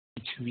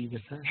to be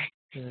with us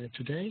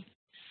today.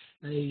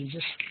 I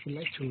just would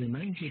like to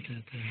remind you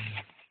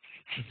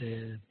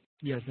that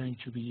we are going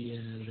to be,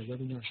 the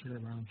webinars are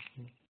around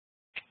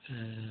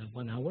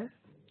 1 hour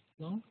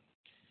long.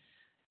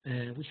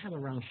 We have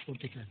around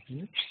 45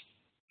 minutes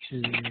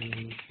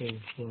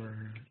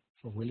for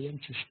William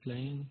to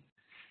explain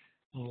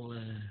all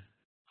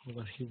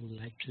what he would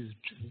like to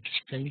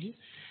explain to you.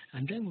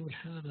 And then we will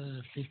have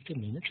 15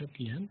 minutes at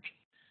the end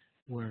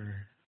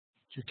where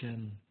you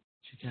can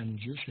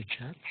use the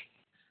chat,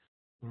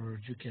 or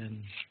you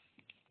can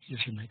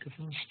use the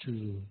microphones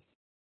to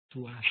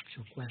ask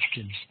your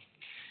questions.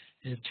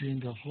 During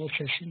the whole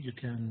session, you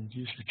can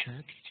use the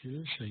chat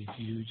too. So if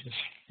you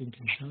just think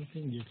of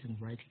something, you can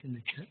write it in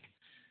the chat,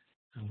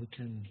 and we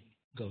can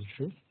go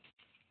through.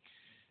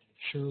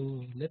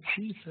 So let's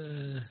see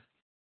if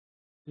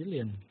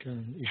William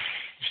is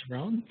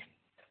around.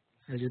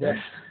 Are you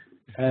there?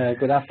 Yes.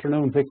 Good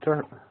afternoon,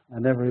 Victor,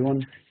 and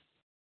everyone.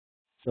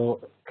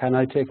 So can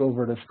I take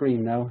over the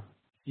screen now?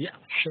 Yeah,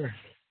 sure.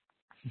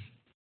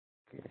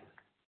 Okay.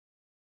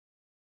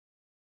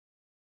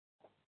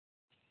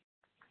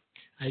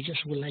 I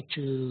just would like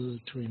to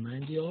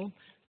remind you all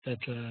that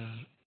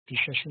this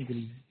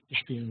session is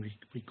being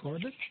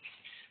recorded,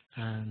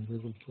 and we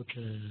will put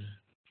the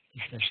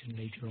session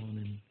later on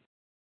in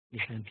the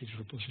Scientix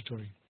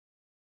repository.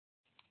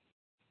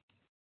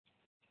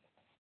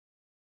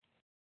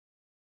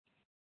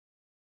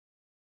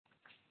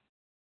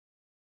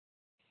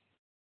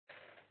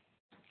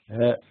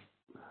 Here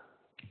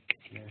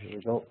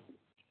we go.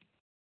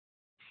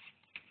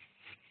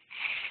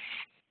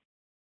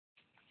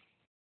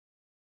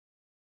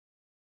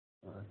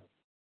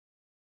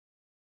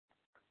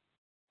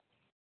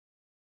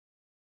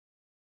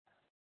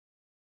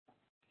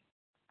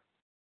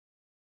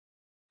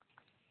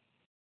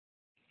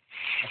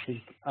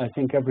 I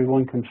think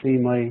everyone can see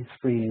my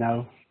screen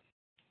now.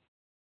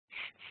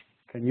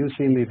 Can you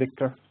see me,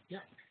 Victor?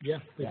 Yeah,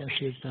 we can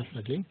see it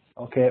definitely.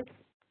 Okay,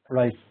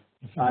 right.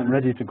 I'm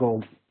ready to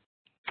go.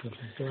 Okay,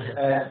 go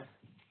ahead.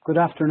 Good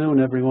afternoon,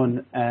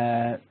 everyone.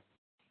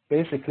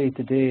 Basically,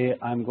 today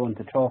I'm going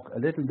to talk a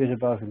little bit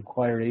about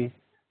inquiry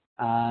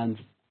and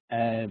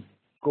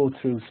go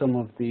through some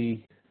of the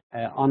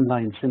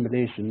online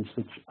simulations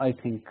which I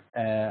think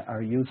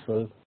are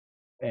useful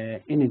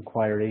in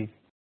inquiry.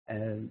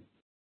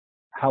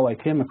 How I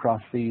came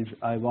across these,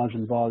 I was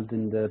involved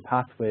in the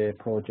Pathway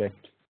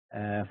project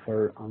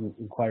for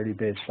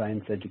inquiry-based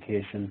science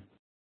education,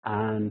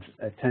 and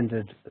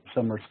attended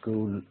summer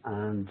school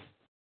and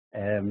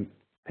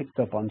picked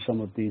up on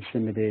some of these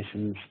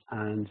simulations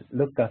and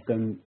looked at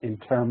them in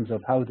terms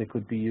of how they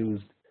could be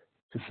used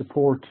to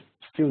support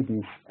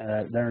students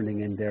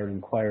learning in their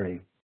inquiry.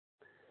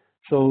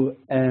 So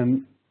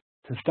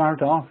to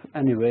start off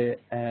anyway,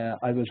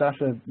 I was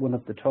at one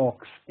of the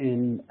talks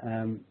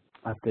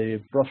at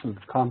the Brussels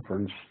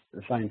conference,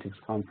 the Scientix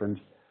conference,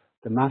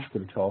 the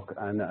Maskell talk,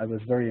 and I was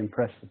very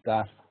impressed with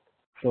that.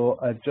 So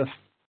I've just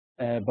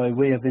by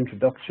way of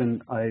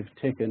introduction, I've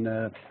taken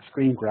a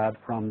screen grab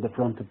from the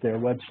front of their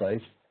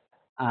website,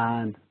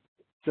 and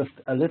just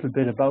a little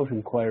bit about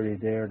inquiry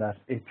there, that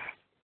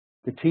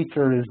the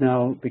teacher is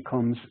now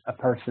becomes a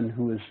person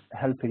who is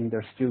helping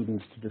their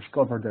students to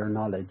discover their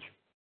knowledge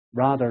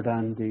rather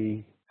than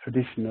the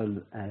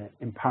traditional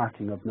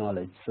imparting of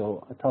knowledge.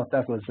 So I thought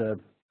that was a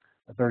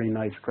very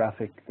nice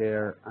graphic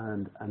there,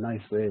 and a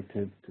nice way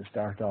to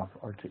start off,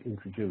 or to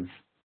introduce,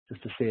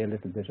 just to say a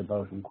little bit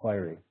about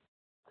inquiry.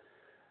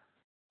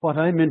 What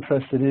I'm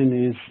interested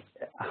in is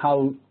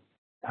how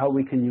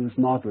we can use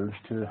models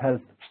to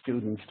help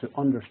students to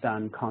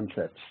understand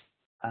concepts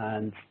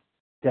and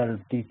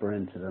delve deeper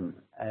into them.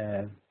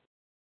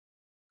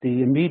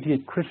 The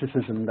immediate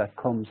criticism that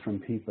comes from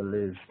people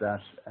is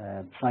that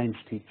science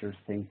teachers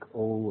think,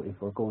 oh,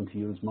 if we're going to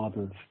use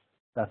models,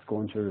 that's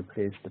going to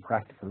replace the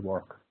practical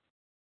work.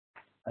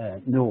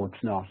 No,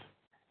 it's not.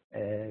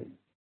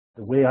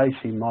 The way I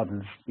see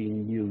models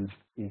being used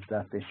is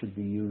that they should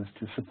be used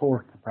to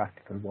support the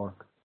practical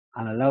work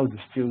and allow the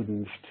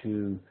students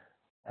to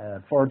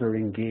further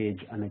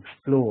engage and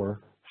explore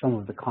some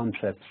of the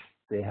concepts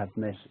they have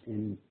met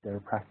in their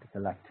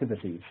practical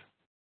activities.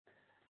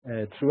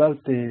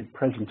 Throughout the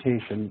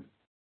presentation,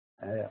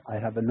 I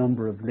have a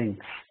number of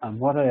links, and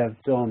what I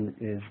have done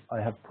is I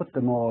have put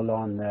them all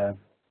on the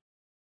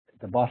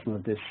bottom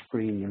of this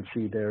screen. You'll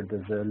see there's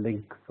a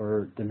link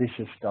for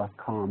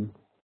delicious.com,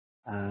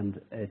 and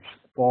it's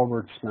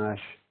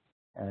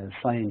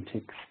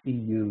 /Scientix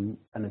EU,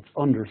 and it's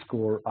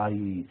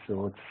 _IE,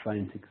 so it's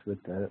Scientix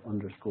with the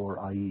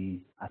 _IE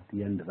at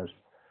the end of it.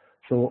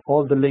 So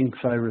all the links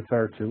I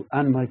refer to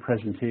and my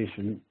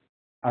presentation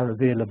are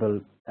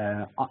available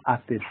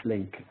at this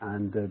link,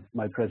 and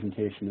my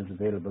presentation is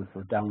available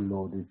for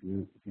download if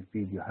you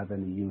feel you have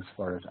any use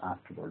for it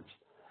afterwards.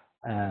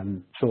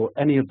 So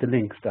any of the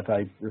links that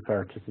I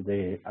refer to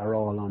today are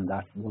all on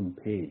that one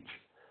page.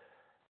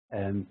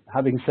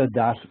 Having said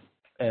that,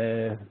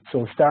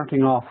 so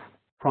starting off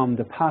from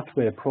the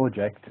Pathway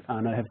project,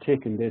 and I have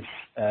taken this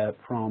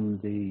from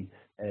the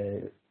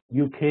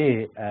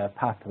UK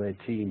Pathway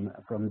team,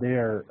 from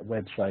their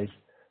website,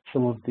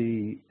 some of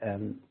the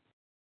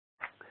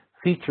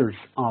features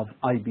of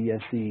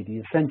IBSE,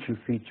 the essential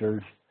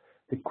features,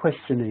 the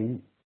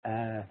questioning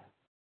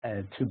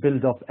to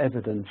build up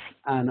evidence.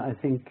 And I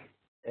think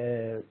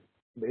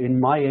in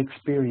my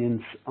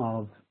experience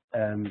of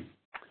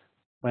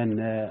when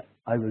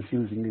I was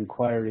using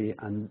inquiry,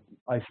 and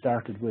I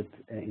started with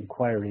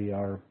inquiry,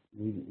 or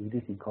we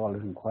didn't call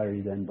it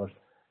inquiry then, but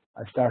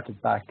I started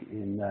back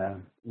in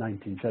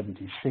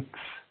 1976,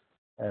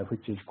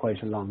 which is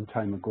quite a long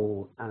time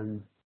ago.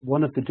 And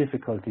one of the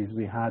difficulties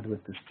we had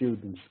with the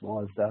students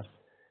was that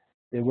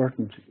they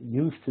weren't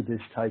used to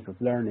this type of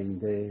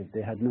learning.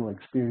 They had no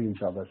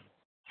experience of it.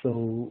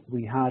 So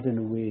we had, in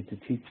a way, to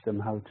teach them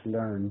how to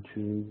learn,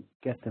 to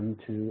get them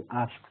to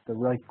ask the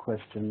right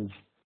questions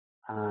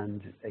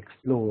and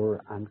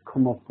explore and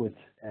come up with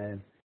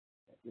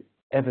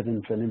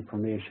evidence and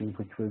information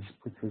which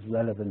was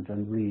relevant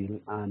and real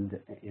and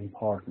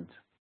important.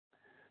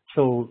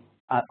 So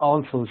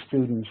also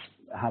students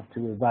have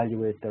to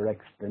evaluate their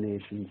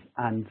explanations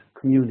and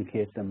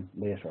communicate them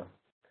later.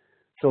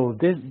 So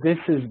this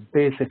is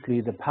basically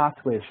the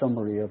pathway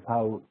summary of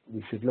how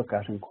we should look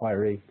at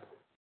inquiry.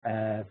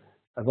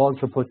 I've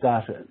also put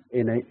that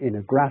in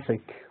a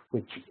graphic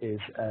which is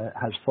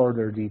has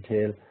further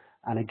detail,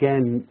 and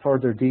again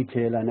further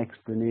detail and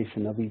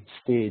explanation of each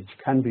stage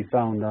can be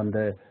found on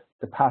the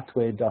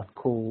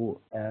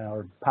pathway.co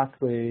or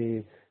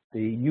Pathway,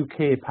 the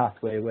UK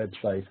Pathway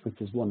website,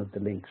 which is one of the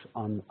links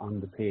on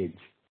the page,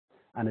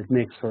 and it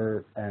makes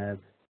for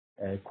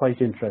quite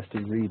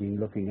interesting reading,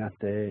 looking at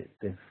the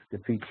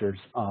features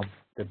of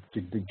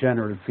the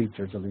general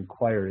features of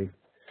inquiry.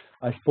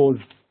 I suppose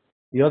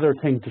the other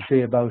thing to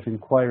say about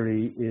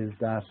inquiry is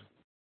that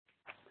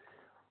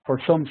for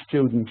some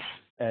students,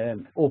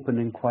 open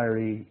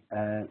inquiry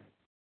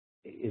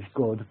is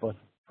good, but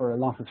for a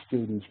lot of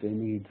students, they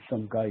need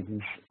some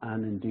guidance,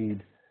 and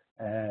indeed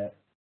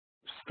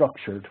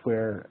structured,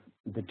 where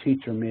the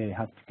teacher may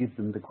have to give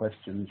them the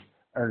questions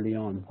early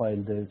on while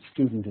the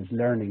student is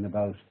learning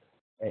about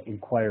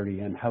inquiry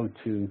and how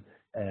to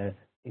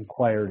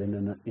inquire in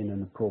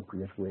an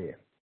appropriate way.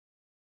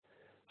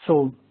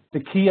 So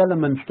the key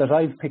elements that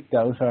I've picked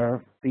out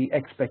are the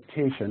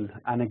expectation,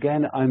 and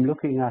again I'm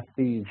looking at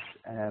these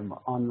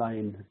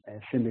online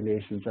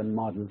simulations and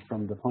models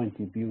from the point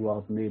of view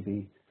of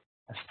maybe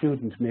a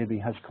student maybe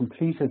has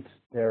completed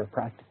their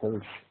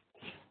practicals,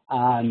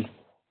 and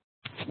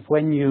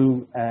when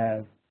you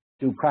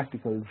do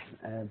practicals,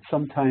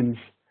 sometimes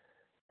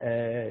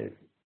there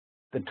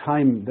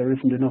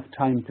isn't enough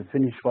time to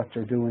finish what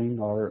you're doing,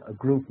 or a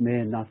group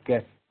may not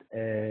get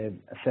a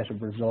set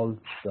of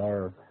results,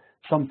 or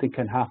something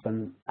can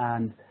happen,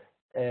 and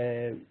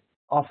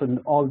often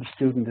all the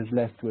student is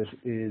left with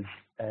is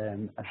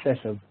a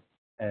set of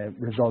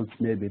results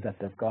maybe that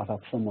they've got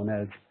off someone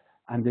else,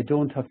 and they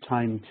don't have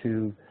time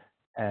to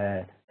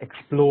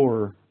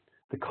explore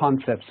the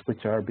concepts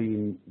which are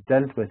being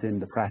dealt with in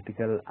the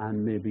practical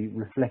and maybe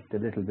reflect a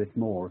little bit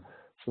more.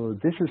 So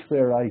this is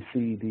where I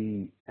see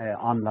the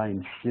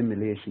online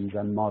simulations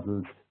and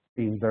models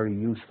being very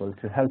useful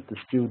to help the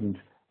student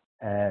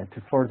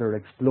to further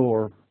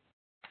explore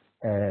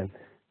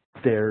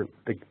the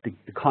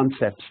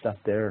concepts that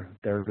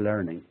they're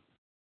learning.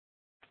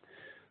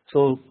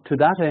 So to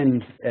that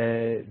end,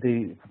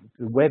 the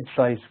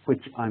website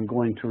which I'm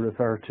going to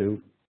refer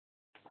to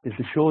is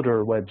the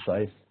Schroeder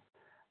website,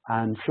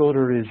 and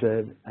Schroeder is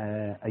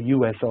a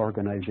US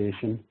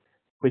organization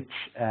which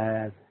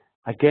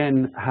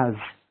again has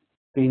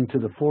been to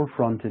the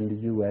forefront in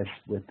the US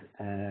with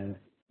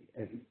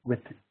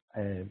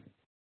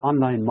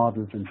online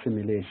models and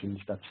simulations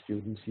that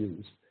students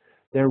use.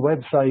 Their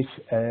website,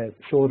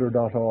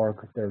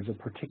 schroeder.org, there's a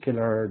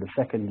particular, the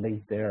second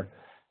link there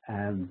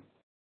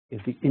is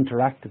the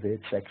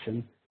Interactivate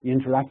section. The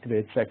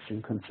Interactivate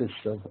section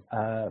consists of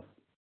a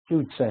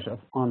huge set of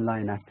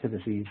online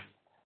activities,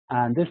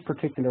 and this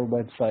particular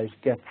website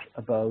gets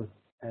about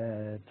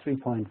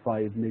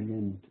 3.5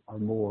 million or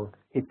more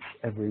hits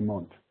every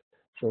month.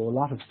 So a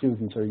lot of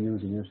students are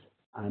using it,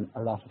 and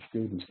a lot of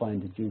students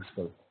find it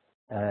useful.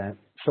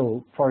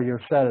 So for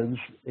yourselves,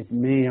 it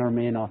may or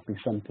may not be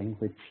something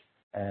which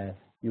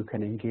you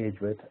can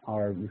engage with,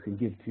 or you can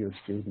give to your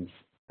students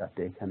that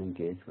they can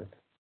engage with.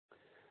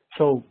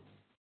 So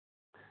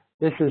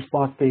this is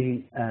what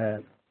the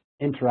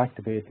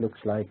Interactivate looks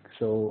like.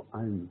 So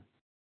I'm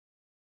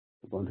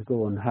going to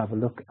go and have a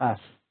look at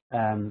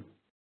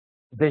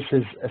this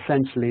is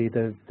essentially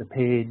the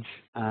page,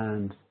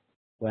 and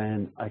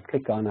when I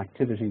click on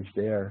activities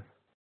there,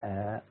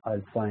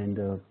 I'll find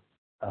a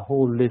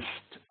whole list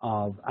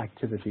of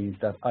activities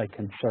that I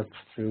can search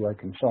through. I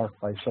can sort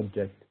by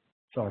subject,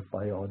 sort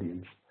by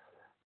audience.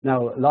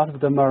 Now, a lot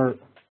of them are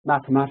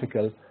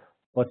mathematical,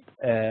 but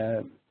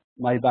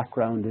my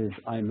background is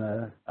I'm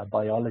a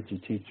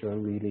biology teacher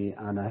really,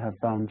 and I have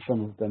found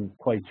some of them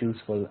quite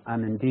useful.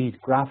 And indeed,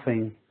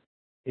 graphing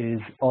is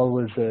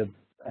always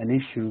an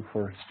issue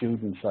for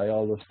students. I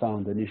always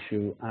found an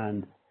issue,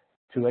 and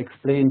to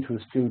explain to a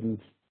student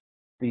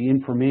the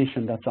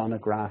information that's on a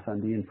graph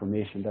and the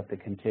information that they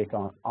can take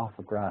off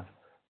a graph.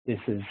 This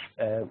is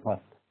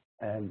what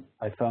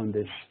I found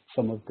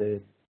some of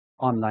the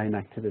online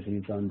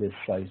activities on this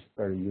site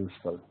very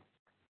useful.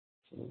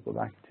 So we'll go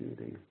back to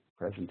the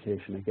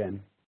presentation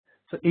again.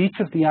 So each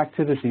of the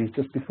activities,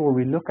 just before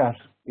we look at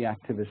the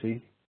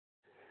activity,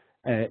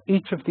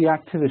 each of the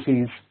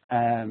activities,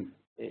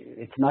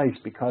 it's nice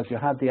because you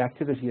have the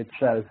activity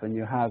itself and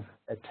you have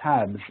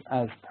tabs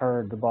as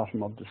per the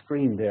bottom of the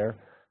screen there.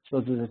 So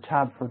there's a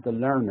tab for the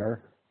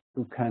learner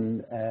who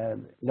can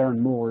learn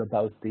more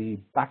about the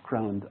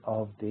background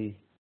of the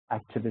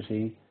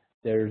activity.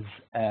 There's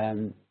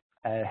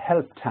a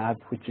help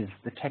tab, which is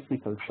the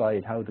technical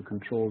side, how the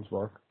controls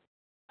work.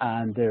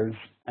 And there's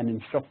an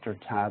instructor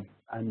tab,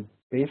 and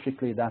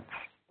basically that's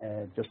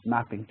just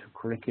mapping to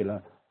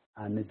curricula,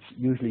 and it's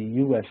usually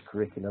US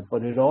curricula,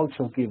 but it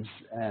also gives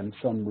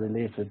some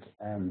related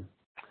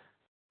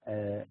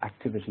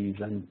activities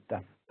and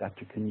that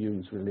you can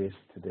use related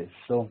to this.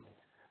 So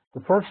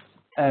the first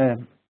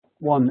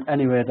one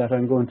anyway that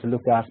I'm going to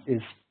look at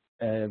is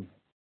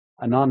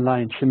an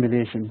online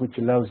simulation which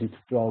allows you to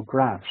draw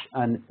graphs,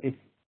 and it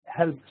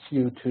helps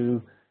you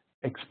to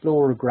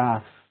explore a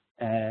graph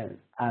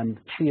and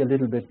see a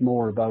little bit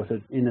more about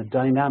it in a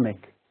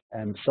dynamic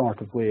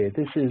sort of way.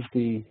 This is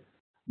the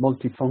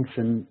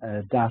multifunction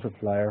data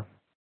flyer.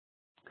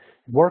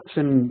 It works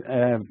in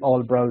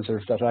all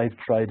browsers that I've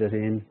tried it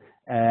in,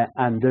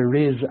 and there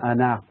is an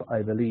app,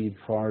 I believe,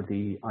 for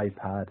the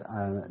iPad.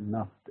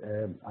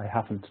 I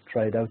haven't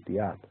tried out the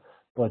app,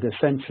 but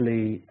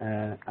essentially,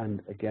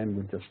 and again,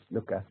 we'll just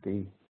look at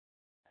the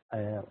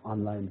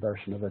online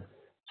version of it.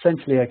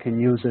 Essentially, I can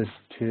use it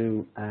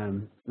to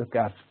look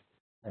at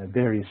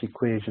various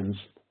equations,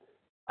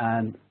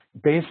 and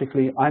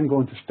basically I'm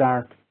going to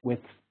start with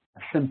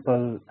a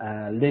simple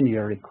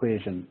linear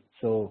equation.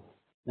 So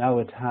now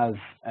it has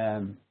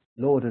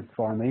loaded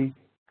for me,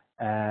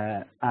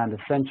 and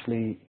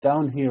essentially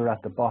down here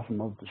at the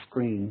bottom of the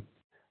screen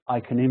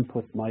I can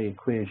input my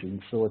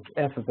equation. So it's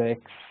f of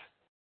x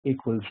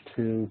equals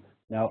to,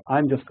 now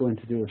I'm just going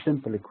to do a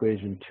simple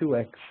equation,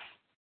 2x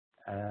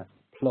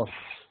plus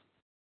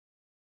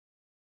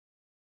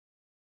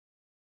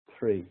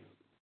 3.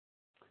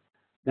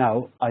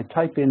 Now I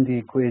type in the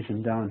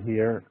equation down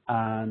here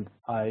and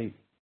I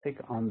click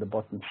on the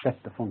button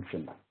set the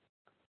function.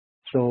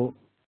 So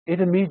it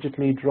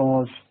immediately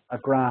draws a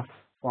graph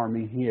for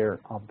me here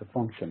of the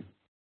function.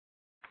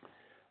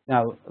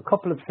 Now a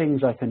couple of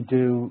things I can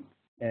do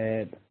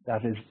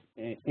that is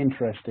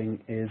interesting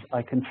is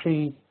I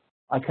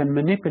can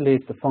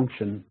manipulate the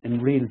function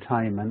in real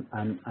time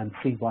and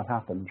see what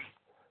happens.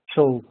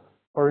 So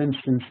for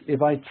instance,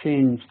 if I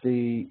see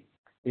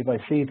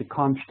the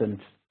constant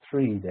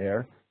 3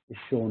 there is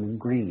shown in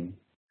green.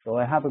 So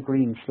I have a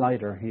green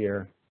slider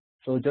here.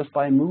 So just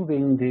by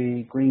moving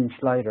the green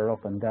slider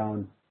up and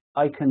down,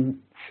 I can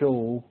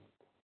show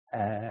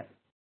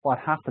what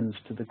happens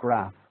to the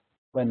graph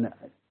when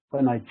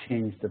I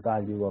change the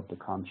value of the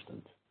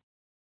constant.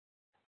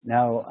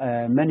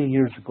 Now, many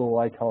years ago,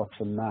 I taught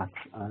some maths,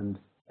 and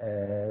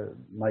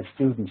my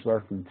students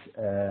weren't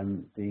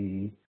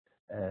the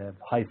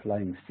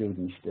high-flying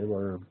students. They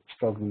were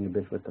struggling a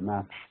bit with the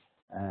maths,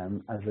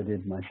 as I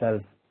did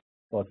myself.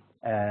 But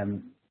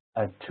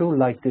a tool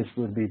like this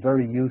would be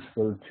very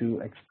useful to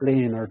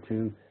explain or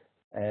to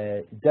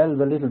delve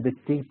a little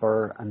bit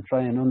deeper and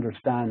try and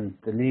understand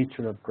the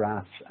nature of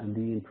graphs and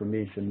the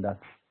information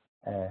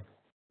that's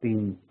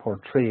being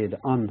portrayed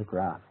on the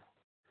graph.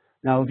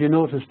 Now, if you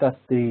notice that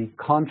the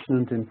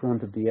constant in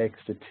front of the x,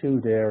 the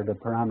 2 there, the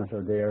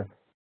parameter there,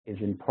 is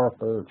in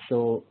purple.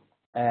 So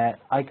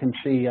I can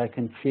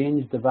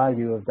change the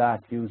value of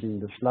that using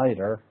the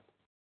slider,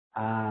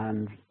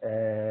 and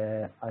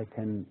I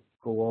can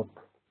go up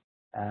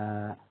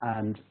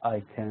and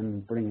I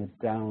can bring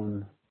it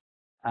down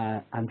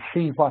and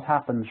see what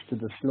happens to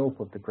the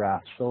slope of the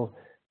graph. So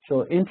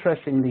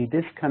interestingly,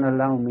 this can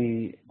allow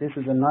me, this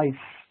is a nice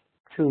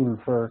tool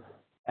for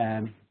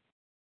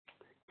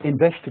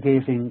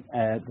investigating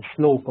the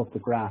slope of the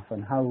graph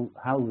and how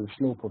the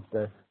slope of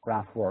the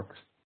graph works.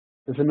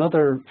 There's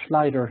another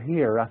slider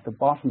here at the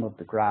bottom of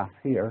the graph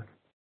here,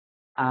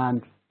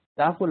 and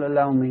that will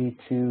allow me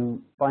to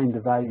find the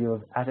value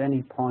of at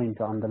any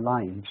point on the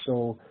line.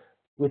 So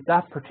with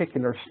that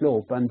particular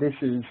slope, and this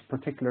is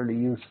particularly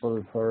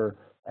useful for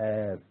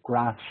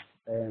graphs,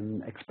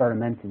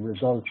 experimental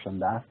results on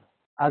that,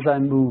 as I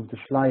move the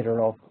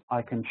slider up,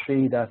 I can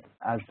see that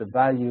as the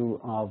value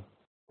of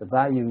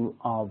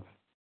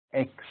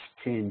x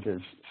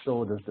changes,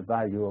 so does the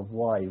value of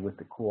y with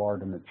the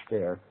coordinates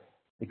there,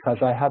 because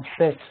I have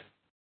set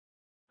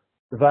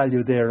the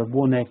value there of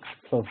 1x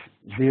plus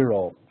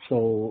 0.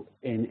 So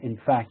in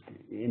fact,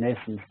 in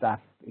essence,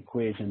 that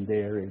equation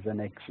there is an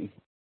x equals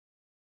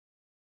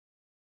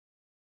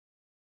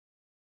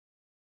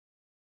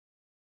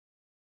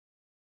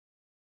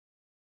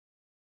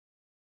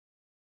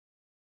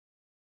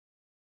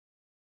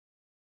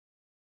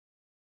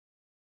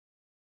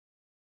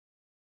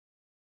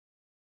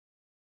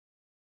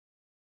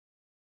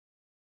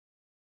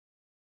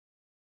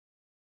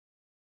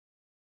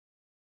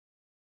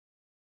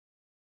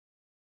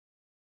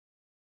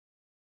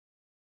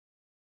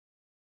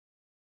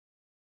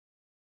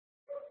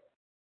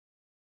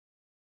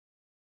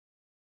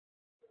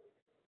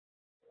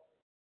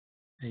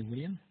Hey,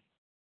 William.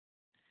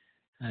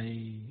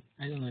 I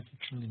don't know if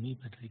it's only me,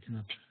 but I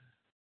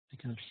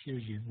cannot hear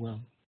you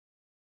well.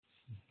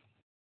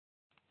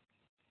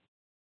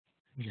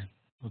 Yeah.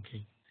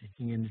 Okay. I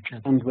think in the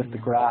chat. And with the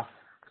graph.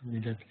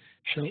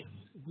 So,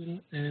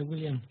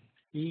 William,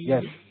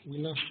 Yes. we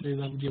lost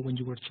the audio when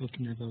you were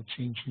talking about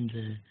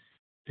changing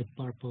the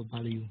purple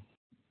value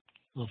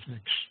of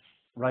X.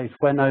 Right.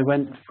 When I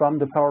went from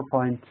the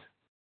PowerPoint.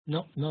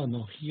 No.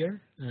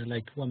 Here,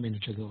 like 1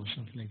 minute ago or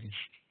something like this.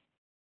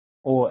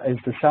 Oh, is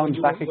the sound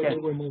back again? When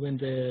you were moving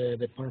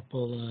the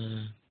purple.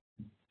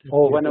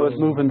 When I was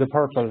moving the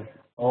purple.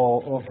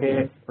 Oh,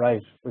 okay.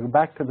 Right. We're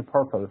back to the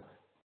purple.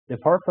 The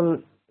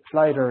purple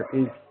slider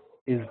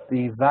is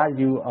the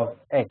value of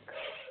X.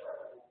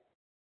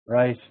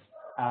 Right.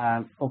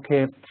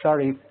 Okay.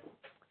 Sorry.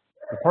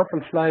 The purple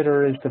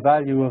slider is the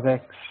value of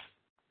X,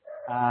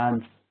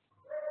 and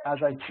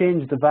as I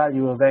change the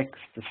value of X,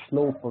 the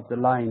slope of the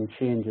line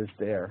changes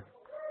there.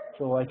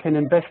 So I can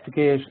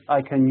investigate,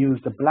 I can use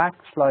the black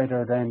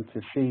slider then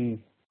to see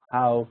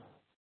how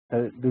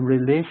the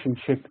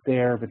relationship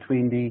there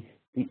between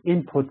the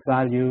input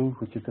value,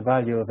 which is the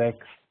value of X,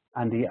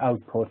 and the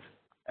output,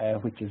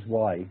 which is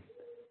Y.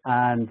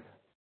 And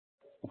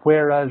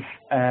whereas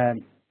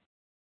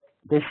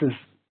this is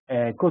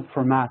good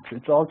for maths,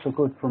 it's also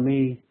good for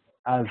me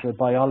as a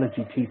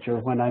biology teacher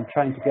when I'm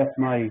trying to get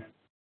my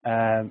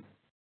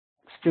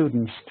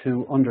students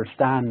to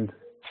understand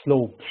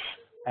slopes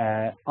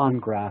on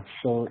graphs.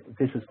 So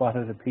this is what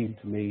has appealed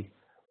to me.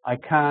 I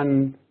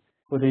can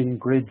put in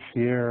grids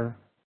here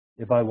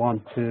if I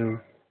want to.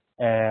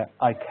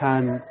 I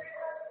can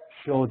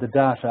show the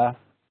data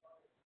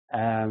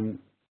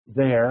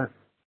there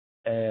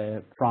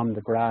from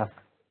the graph.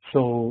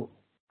 So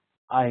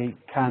I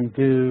can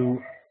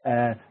do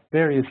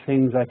various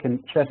things. I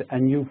can set a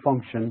new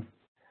function.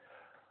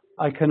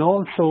 I can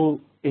also,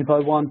 if I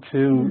want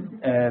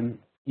to,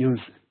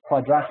 use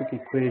quadratic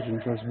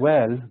equations as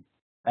well.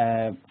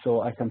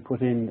 So I can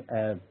put in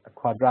a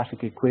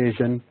quadratic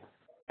equation.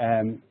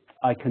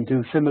 I can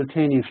do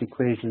simultaneous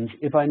equations.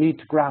 If I need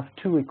to graph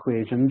two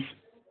equations,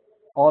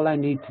 all I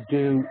need to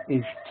do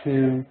is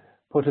to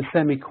put a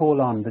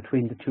semicolon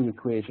between the two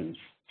equations.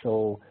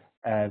 So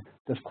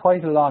there's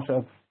quite a lot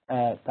of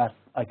that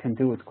I can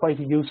do. It's quite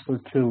a useful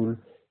tool.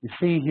 You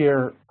see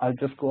here, I'll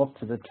just go up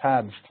to the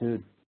tabs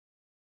to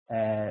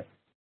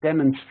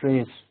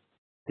demonstrate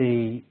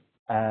the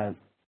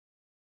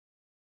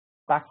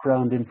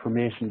background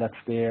information that's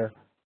there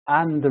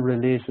and the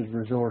related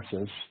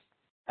resources.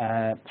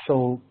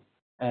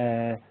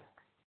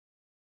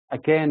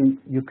 Again,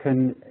 you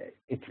can,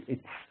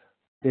 it's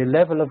the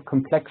level of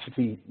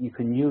complexity you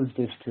can use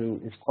this to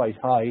is quite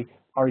high,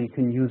 or you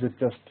can use it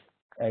just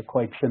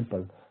quite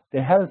simple.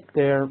 The help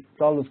there,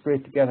 it's always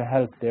great to get a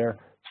help there.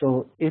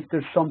 So if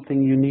there's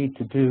something you need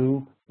to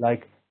do,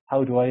 like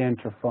how do I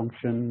enter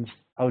functions,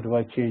 how do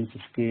I change the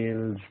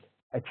scales,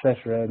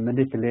 etc.,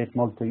 manipulate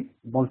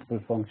multiple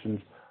functions,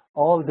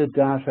 all the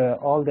data,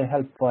 all the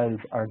help files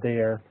are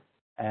there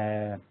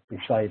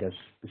beside it,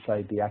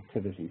 beside the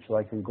activity. So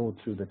I can go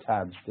through the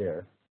tabs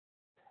there.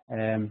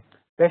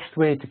 Best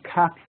way to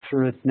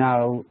capture it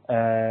now,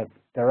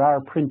 there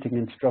are printing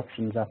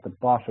instructions at the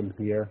bottom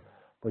here,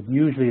 but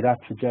usually that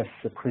suggests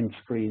a print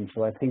screen.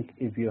 So I think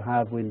if you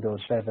have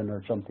Windows 7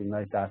 or something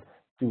like that,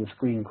 do a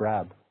screen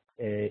grab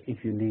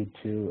if you need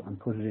to and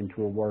put it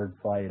into a Word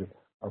file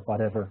or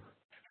whatever.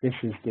 This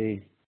is the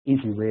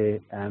easy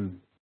way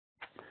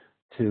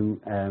to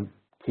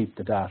keep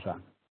the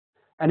data.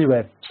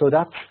 Anyway, so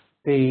that's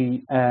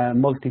the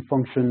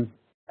multifunction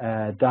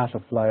data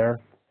flyer.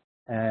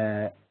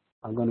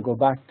 I'm going to go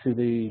back to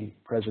the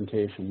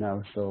presentation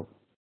now, so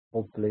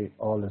hopefully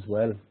all is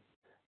well.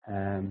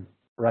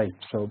 Right,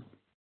 so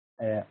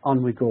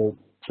on we go.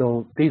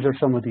 So these are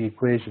some of the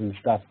equations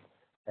that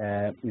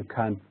you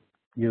can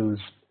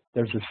use.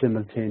 There's a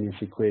simultaneous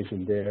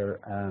equation there.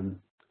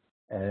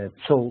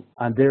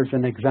 And there's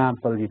an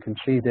example. You can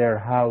see there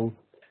how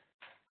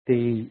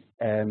the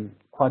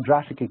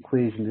quadratic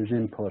equation is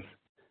input.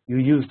 You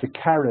use the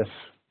caret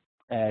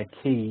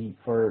key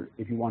for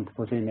if you want to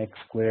put in x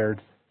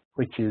squared,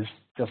 which is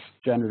just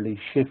generally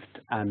shift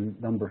and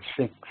number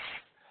 6.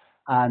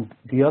 And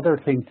the other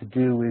thing to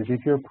do is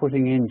if you're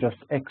putting in just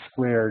x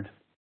squared,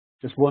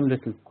 just one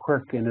little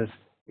quirk in it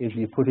is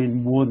you put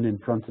in 1 in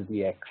front of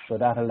the x. So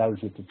that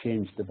allows you to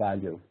change the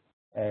value.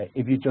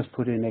 If you just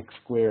put in x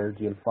squared,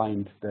 you'll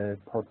find the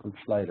purple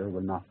slider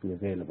will not be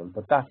available.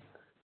 But that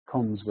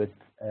comes with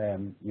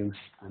use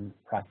and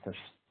practice.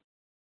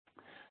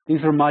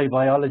 These are my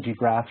biology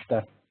graphs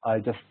that I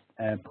just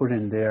put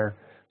in there.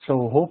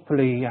 So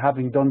hopefully,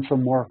 having done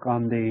some work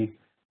on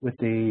with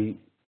the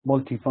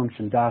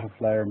multifunction data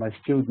flyer, my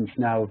students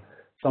now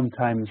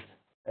sometimes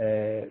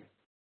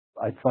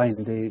I find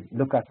they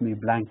look at me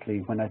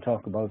blankly when I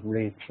talk about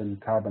rates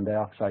and carbon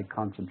dioxide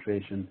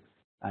concentration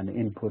and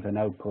input and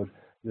output.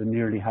 You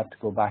nearly have to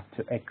go back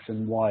to X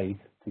and Y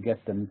to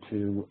get them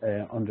to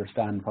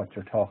understand what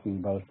you're talking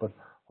about. But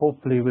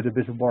hopefully with a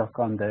bit of work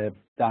on the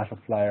data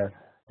flyer,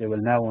 they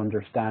will now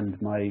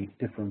understand my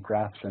different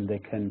graphs and they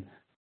can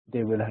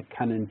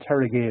can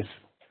interrogate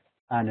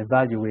and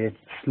evaluate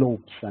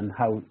slopes and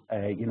how,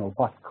 you know,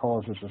 what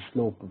causes a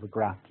slope of a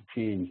graph to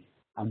change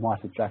and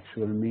what its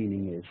actual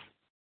meaning is.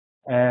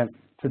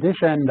 To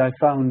this end, I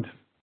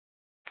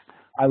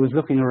was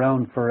looking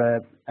around for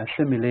a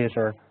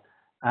simulator,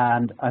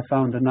 and I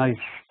found a nice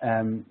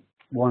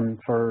one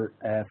for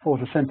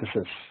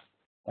photosynthesis.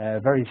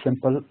 Very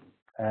simple.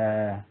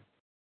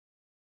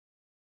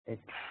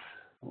 It's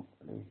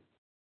hopefully,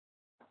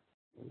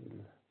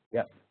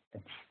 yeah,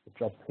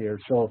 it's up here.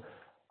 So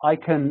I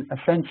can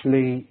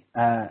essentially,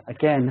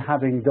 again,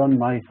 having done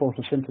my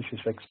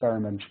photosynthesis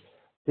experiment,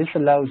 this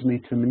allows me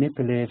to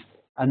manipulate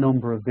a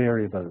number of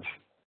variables.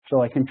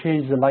 So I can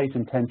change the light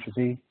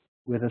intensity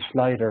with a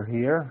slider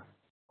here,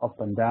 up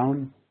and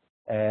down.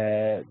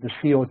 The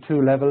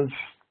CO2 levels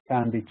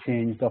can be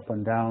changed up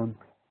and down.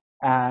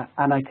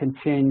 And I can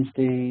change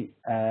the,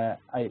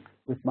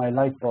 with my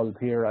light bulb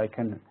here, I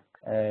can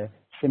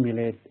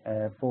simulate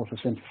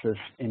photosynthesis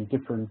in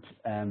different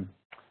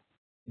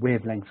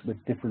wavelengths,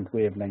 with different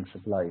wavelengths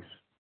of light.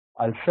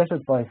 I'll set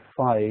it by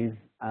 5,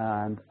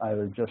 and I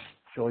will just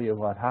show you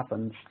what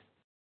happens.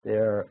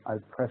 There,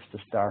 I'll press the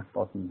start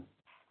button,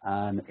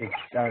 and it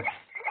starts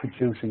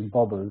producing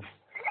bubbles.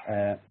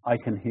 I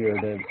can hear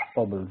the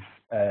bubbles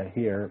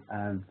here,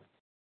 and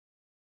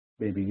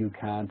maybe you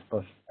can't,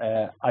 but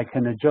I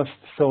can adjust.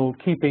 So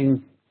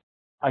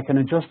I can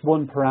adjust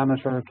one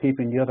parameter,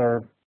 keeping the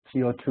other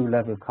CO2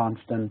 level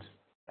constant.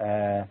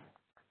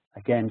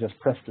 Again, just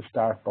press the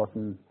start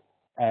button.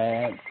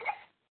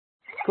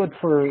 Good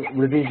for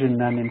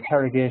revision and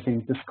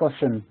interrogating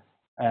discussion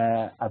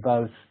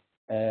about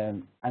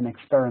an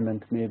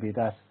experiment maybe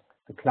that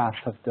the class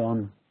have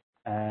done.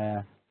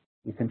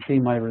 You can see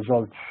my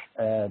results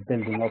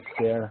building up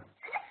there.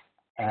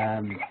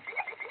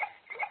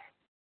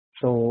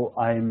 So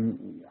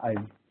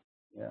I'll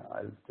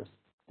just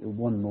do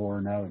one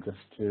more now, just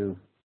to,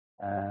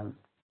 and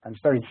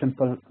it's very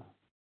simple.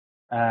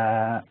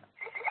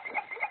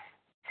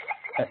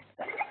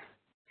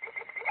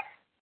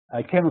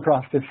 I came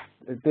across this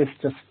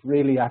just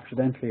really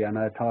accidentally, and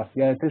I thought,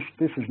 yeah,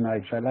 this is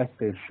nice. I like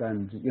this,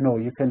 and you know,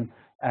 you can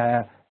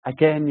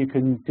again, you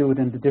can do it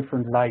in the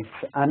different lights,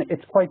 and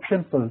it's quite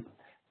simple.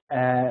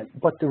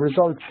 But the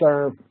results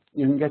are,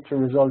 you can get your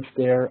results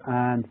there,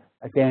 and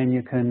again,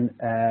 you can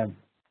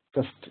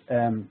just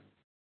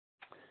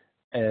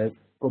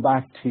go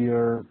back to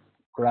your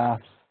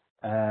graph.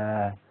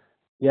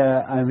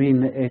 Yeah, I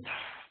mean, it's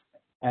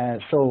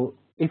so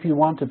if you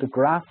wanted to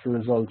graph the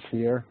results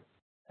here,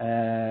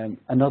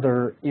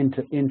 another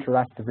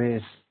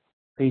interactive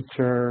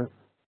feature.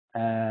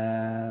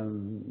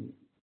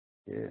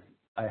 Yeah,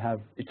 I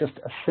have it's just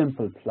a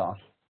simple plot.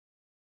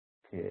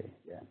 Okay,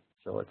 yeah,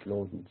 so it's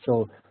loading.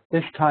 So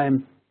this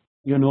time,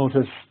 you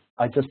notice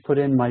I just put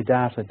in my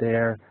data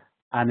there,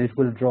 and it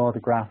will draw the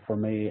graph for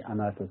me,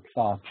 and I will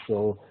plot.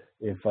 So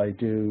if I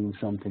do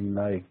something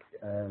like,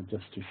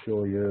 just to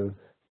show you,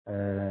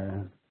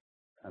 I'll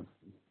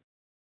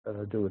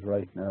do it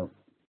right now.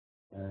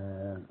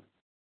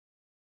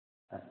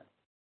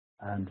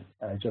 And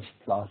I just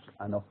plot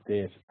and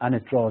update, and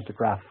it draws the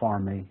graph for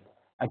me.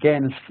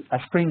 Again, a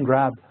screen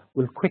grab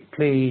will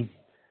quickly,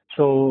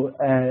 so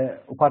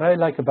what I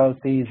like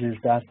about these is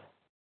that,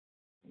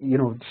 you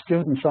know,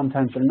 students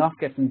sometimes are not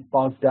getting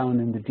bogged down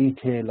in the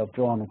detail of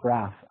drawing a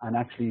graph and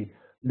actually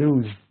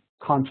lose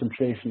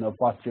concentration of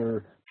what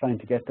you're trying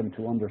to get them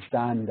to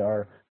understand,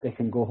 or they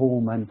can go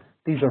home, and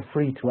these are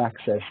free to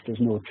access, there's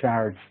no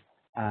charge,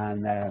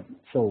 and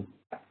so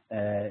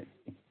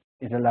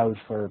it allows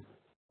for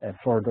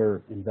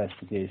further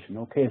investigation.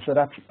 Okay, so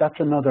that's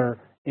another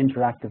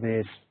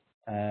interactive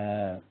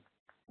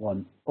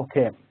one.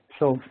 Okay,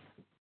 so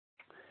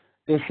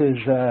this is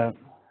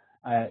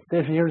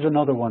here's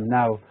another one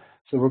now.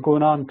 So we're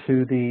going on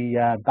to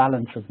the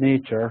balance of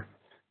nature,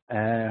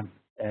 and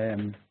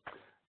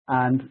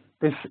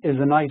this is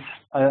a nice.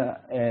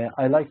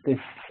 I like this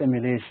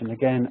simulation.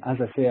 Again, as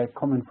I say, I'm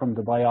coming from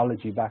the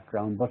biology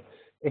background, but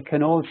it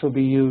can also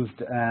be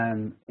used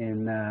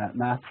in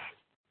maths.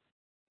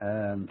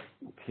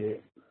 Okay,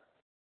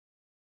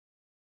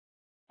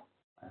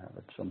 I have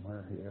it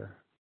somewhere here.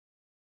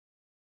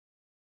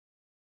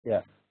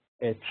 Yeah,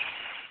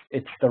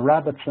 it's the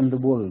rabbits and the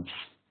wolves.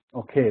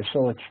 Okay,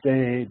 so it's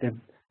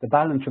the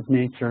balance of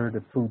nature,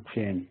 the food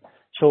chain.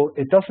 So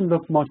it doesn't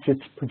look much.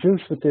 It's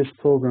produced with this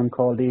program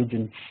called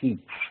Agent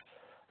Sheets,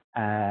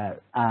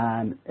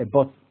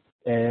 but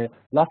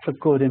lots of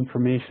good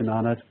information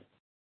on it.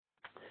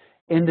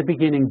 In the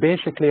beginning,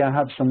 basically, I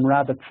have some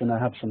rabbits and I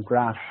have some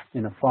grass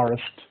in a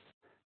forest,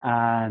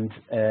 and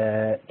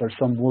there's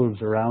some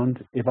wolves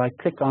around. If I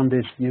click on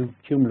this view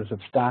cumulative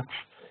stats,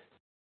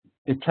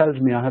 it tells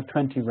me I have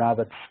 20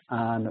 rabbits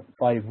and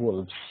 5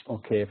 wolves.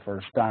 Okay, for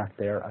a start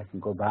there, I can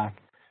go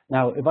back.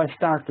 Now, if I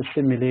start the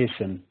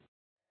simulation,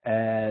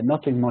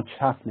 nothing much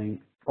happening,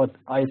 but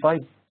if I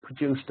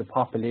produce the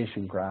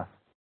population graph,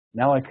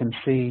 now I can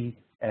see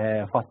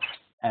what's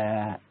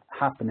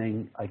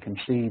happening. I can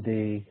see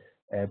the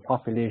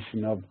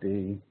population of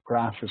the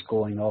grass is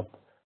going up,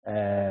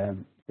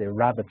 the the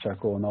rabbits are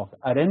going up.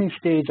 At any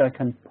stage, I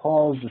can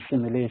pause the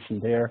simulation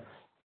there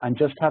and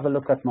just have a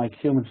look at my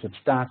cumulative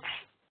stats,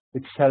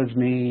 which tells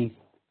me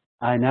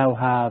I now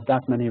have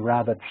that many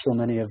rabbits, so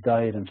many have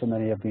died and so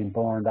many have been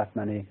born, that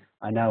many.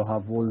 I now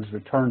have wolves.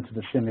 Return to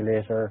the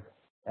simulator,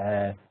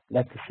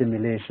 let the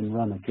simulation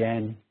run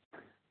again.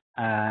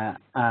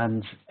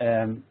 I'm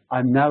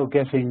now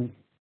getting,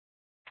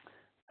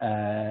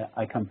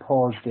 I can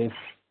pause this,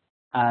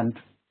 and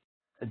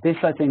this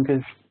I think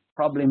is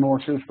probably more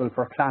suitable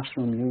for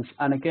classroom use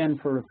and again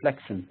for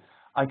reflection.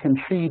 I can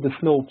see the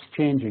slopes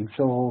changing,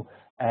 so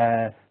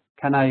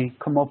can I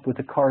come up with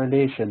a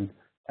correlation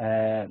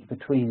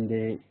between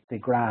the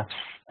graphs?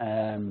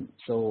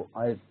 So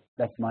I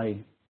let my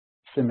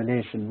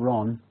simulation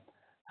run,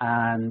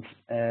 and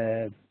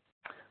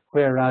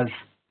whereas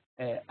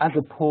as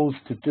opposed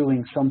to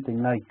doing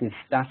something like this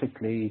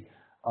statically,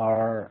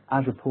 or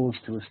as opposed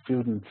to a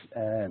student,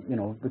 you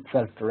know, with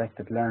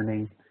self-directed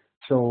learning.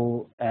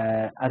 So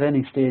at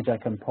any stage, I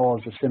can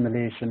pause the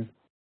simulation,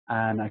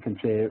 and I can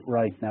say,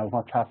 right now,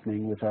 what's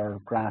happening with our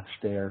graphs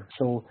there?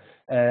 So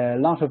a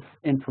lot of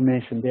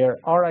information there,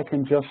 or I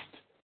can just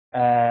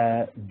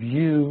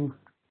view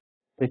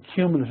the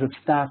cumulative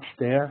stats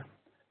there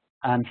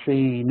and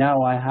see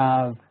now I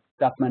have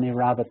that many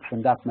rabbits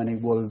and that many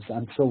wolves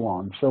and so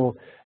on. So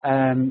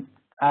and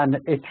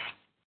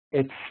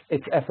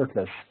it's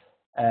effortless.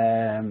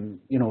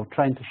 You know,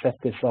 trying to set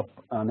this up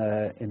on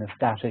in a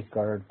static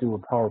or do a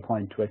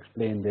PowerPoint to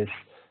explain this,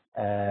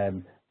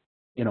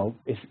 you know,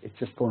 it's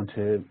just going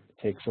to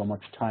take so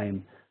much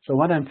time. So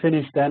when I'm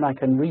finished, then I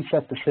can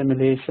reset the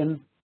simulation.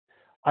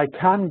 I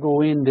can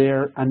go in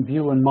there and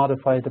view and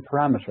modify the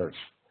parameters.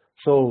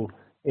 So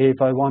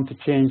if I want to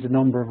change the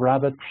number of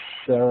rabbits,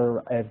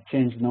 or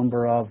change the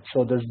number of,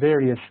 so there's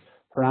various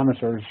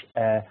parameters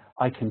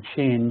I can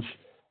change.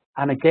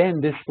 And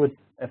again, this would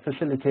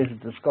facilitate a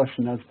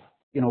discussion of,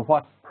 you know,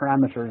 what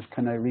parameters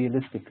can I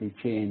realistically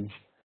change?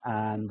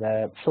 And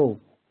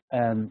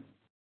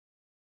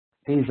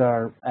these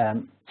are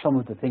some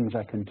of the things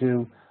I can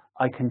do.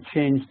 I can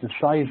change the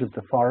size of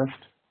the forest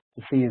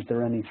to see is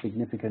there any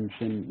significance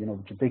in, you know,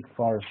 it's a big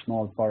forest,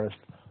 small forest,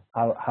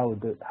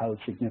 how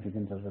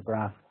significant is a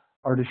graph,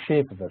 or the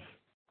shape of it.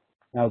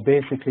 Now,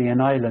 basically,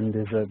 an island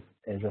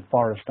is a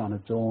forest on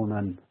its own,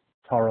 and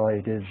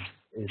toroid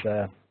is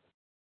a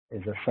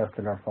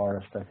circular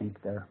forest. I think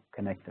they're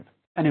connected.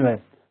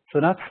 Anyway, so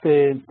that's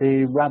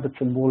the rabbits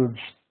and wolves.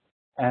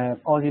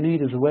 All you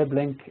need is a web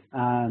link,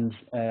 and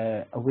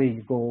away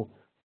you go.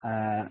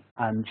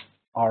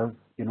 Or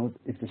you know,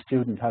 if the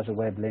student has a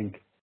web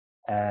link,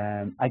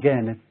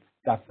 again,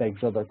 that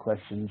begs other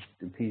questions.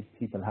 Do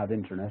people have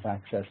internet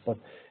access? But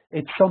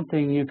it's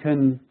something you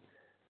can.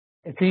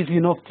 It's easy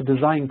enough to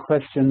design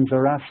questions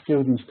or ask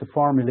students to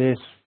formulate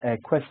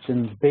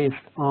questions based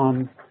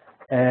on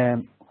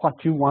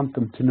what you want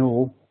them to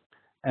know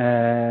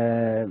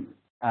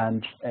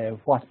and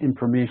what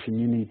information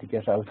you need to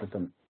get out of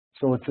them.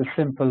 So it's as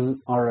simple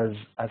or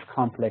as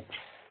complex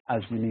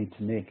as we need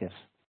to make it,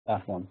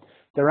 that one.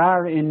 There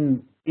are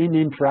in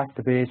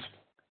Interactivate,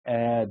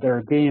 there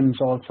are games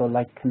also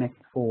like Connect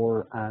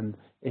 4, and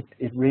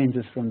it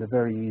ranges from the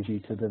very easy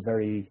to the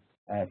very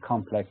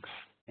complex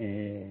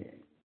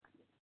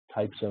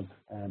types of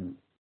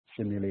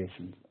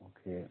simulations.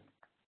 Okay,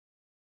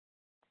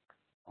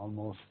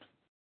 almost.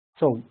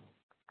 So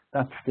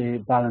that's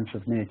the balance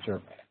of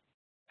nature.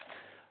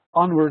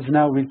 Onwards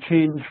now, we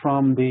change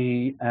from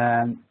the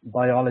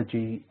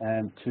biology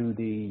to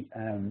the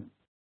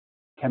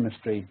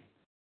chemistry.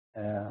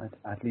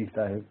 At least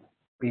I've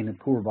been a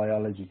poor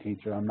biology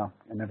teacher. I'm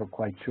never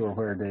quite sure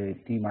where the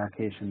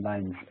demarcation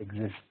lines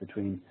exist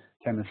between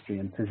chemistry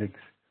and physics.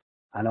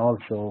 And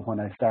also, when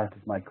I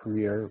started my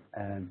career,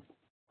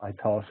 I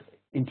taught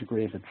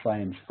integrated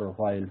science for a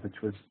while,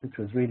 which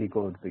was really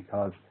good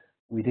because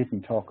we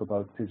didn't talk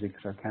about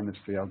physics or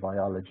chemistry or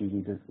biology.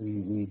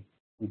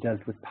 We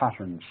dealt with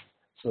patterns,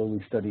 so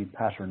we studied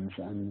patterns,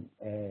 and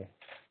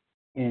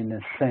in a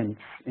sense,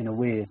 in a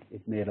way,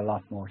 it made a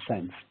lot more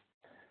sense.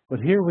 But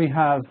here we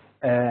have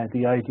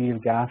the ideal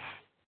gas,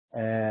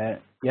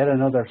 yet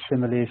another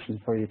simulation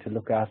for you to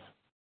look at.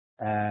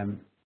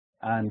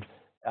 And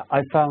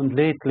I found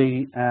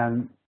lately,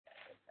 and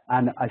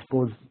I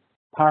suppose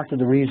part of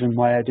the reason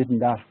why I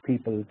didn't ask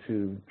people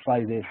to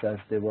try this as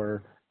they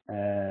were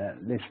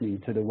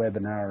listening to the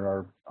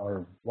webinar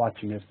or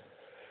watching it,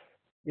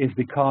 is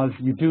because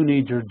you do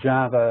need your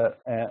Java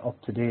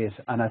up to date.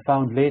 And I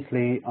found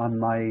lately on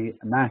my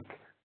Mac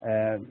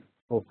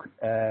book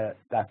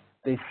that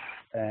this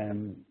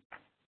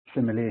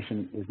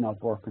simulation is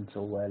not working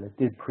so well. It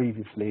did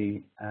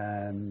previously,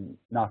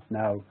 not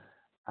now.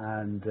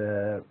 And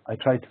I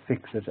tried to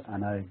fix it,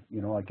 and I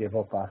gave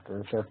up after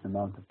a certain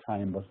amount of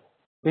time. But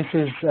this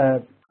is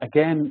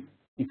again,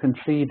 you can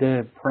see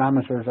the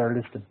parameters are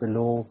listed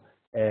below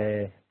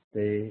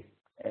the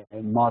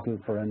model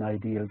for an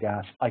ideal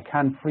gas. I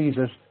can freeze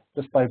it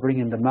just by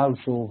bringing the mouse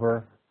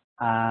over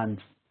and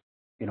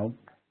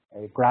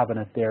grabbing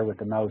it there with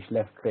the mouse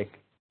left click.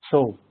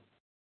 So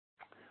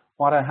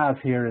what I have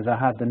here is I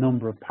have the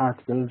number of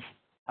particles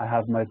I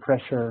have my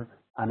pressure,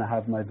 and I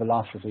have my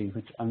velocity,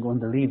 which I'm going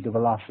to leave the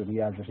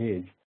velocity as it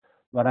is.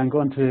 But I'm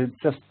going to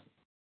just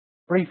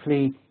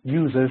briefly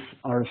use it,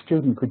 or a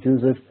student could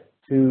use it,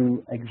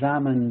 to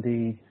examine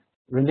the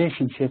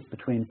relationship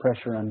between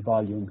pressure and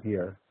volume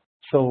here.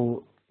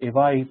 So if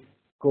I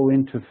go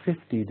into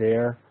 50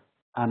 there,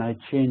 and I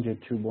change it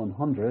to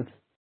 100,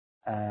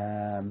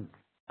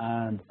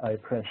 and I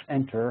press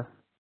enter,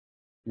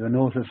 you'll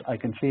notice I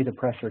can see the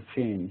pressure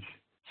change.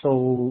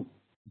 So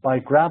by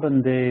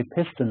grabbing the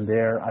piston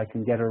there, I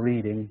can get a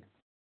reading,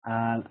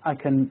 and I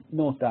can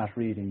note that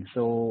reading.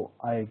 So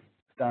I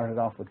started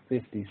off with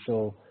 50,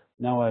 so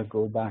now I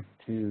go back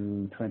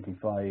to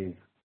 25.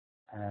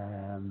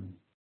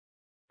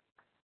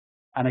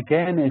 And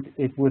again,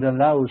 it would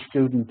allow a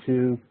student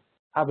to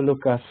have a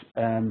look at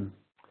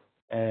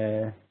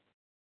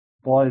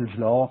Boyle's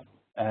law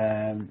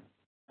and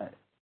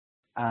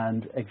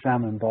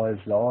examine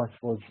Boyle's law. I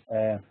suppose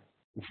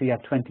you see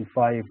at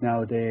 25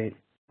 now the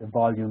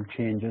volume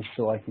changes,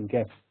 so I can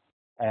get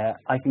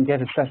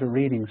a set of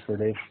readings for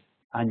this,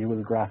 and you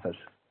will graph it.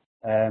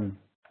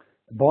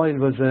 Boyle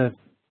was a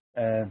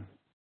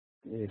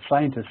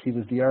scientist. He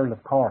was the Earl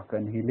of Cork,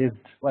 and he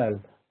lived, well,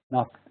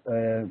 not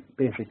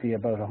basically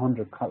about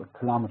 100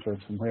 kilometers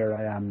from where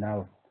I am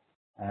now.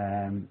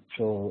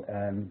 So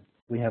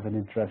we have an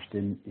interest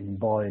in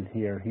Boyle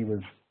here. He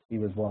was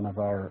one of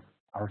our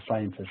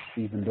scientists,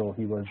 even though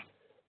he was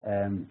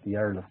the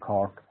Earl of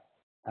Cork.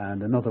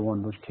 And another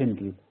one was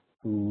Tyndall,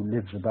 who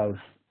lived about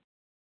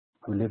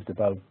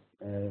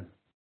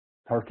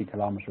 30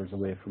 kilometers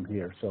away from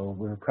here. So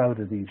we're proud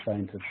of these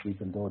scientists,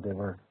 even though they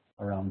were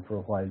around for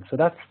a while. So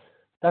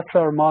that's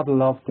our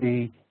model of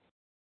the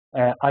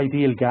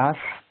ideal gas.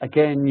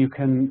 Again, you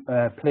can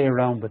play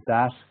around with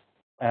that.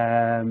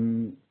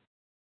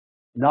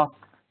 Not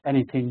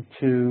anything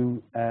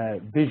too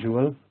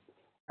visual.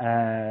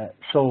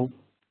 So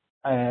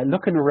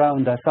looking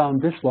around, I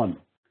found this one.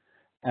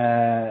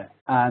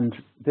 And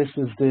this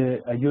is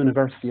a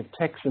University of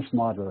Texas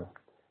model.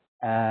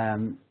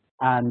 And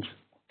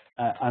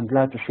I'm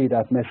glad to see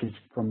that message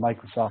from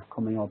Microsoft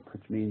coming up,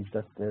 which means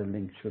that the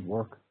link should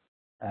work.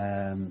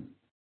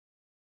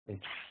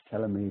 It's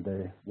telling me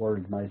the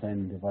world might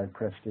end if I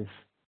press this.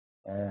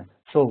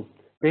 So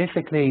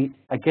basically,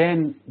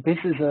 again, this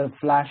is a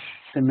flash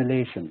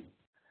simulation.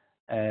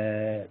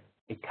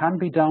 It can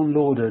be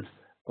downloaded,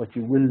 but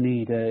you will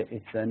need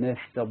it's an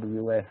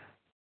SWF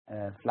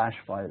flash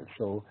file.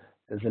 So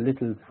there's a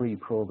little free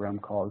program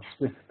called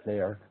Swift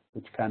Player,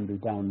 which can be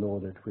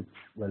downloaded, which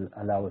will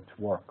allow it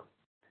to work.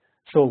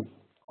 So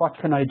what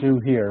can I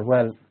do here?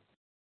 Well,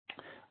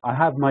 I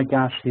have my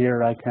gas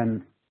here. I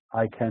can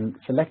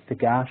select the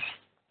gas,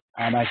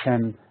 and I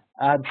can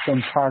add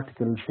some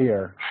particles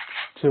here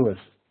to it.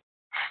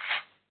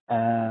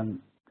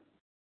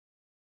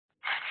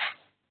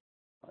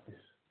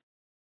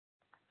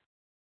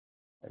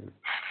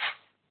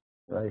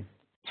 Right.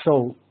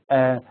 So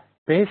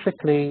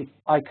basically,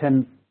 I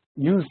can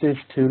use this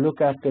to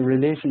look at the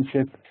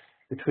relationship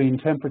between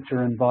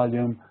temperature and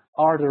volume,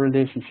 or the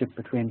relationship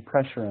between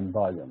pressure and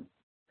volume.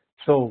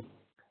 So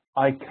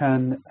I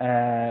can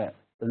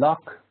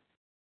lock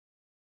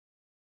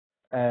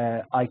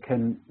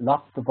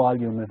the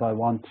volume if I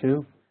want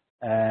to,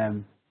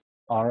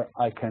 or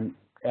I can,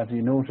 as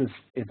you notice,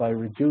 if I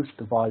reduce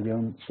the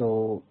volume,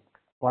 so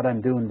what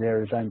I'm doing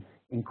there is I'm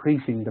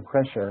increasing the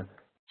pressure.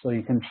 So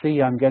you can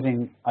see I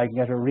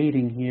get a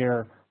reading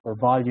here for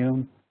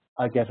volume,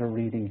 I get a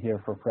reading here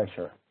for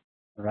pressure,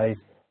 right?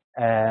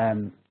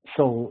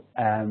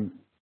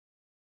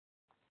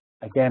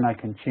 Again, I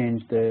can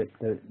change the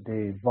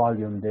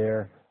volume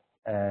there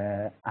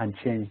and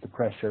change the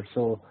pressure.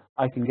 So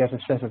I can get a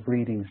set of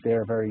readings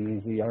there very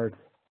easily. Or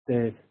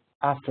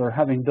after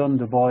having done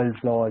the Boyle's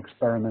law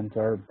experiment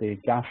or the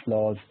gas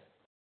laws,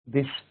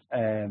 this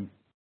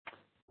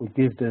would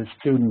give the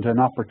student an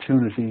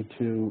opportunity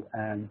to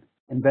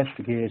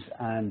investigate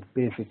and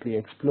basically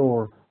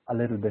explore a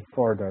little bit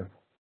further.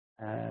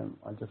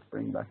 I'll just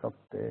bring back up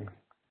the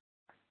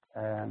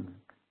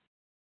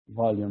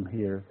volume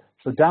here.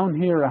 So down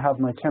here I have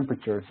my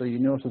temperature. So you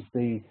notice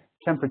the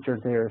temperature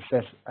there is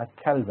set at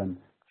Kelvin.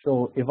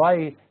 So if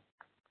I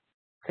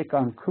click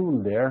on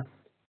cool there,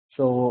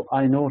 so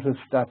I notice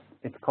that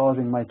it's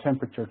causing my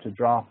temperature to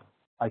drop.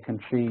 I can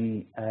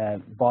see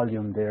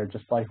volume there.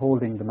 Just by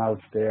holding the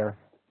mouse there,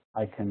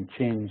 I can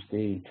change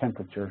the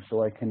temperature.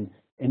 So I can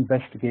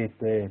investigate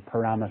the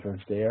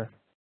parameters there.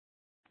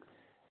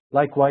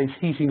 Likewise,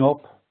 heating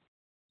up.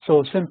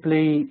 So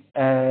simply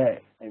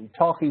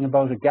talking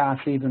about a gas,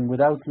 even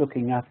without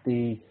looking at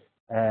the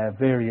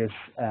various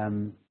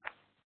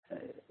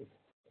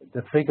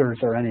the figures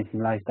or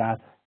anything like that,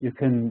 you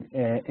can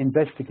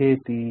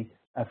investigate the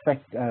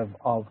effect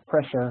of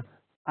pressure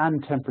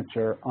and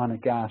temperature on a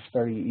gas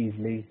very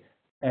easily.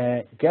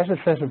 Get a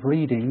set of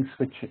readings,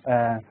 which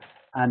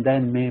and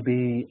then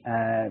maybe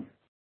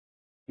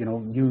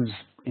use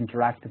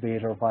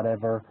Interactivate or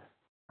whatever,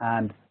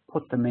 and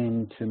put them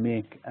in to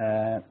make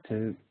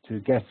to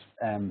get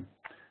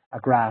a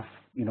graph,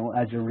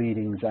 as your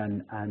readings,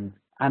 and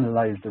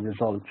analyze the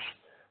results.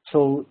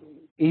 So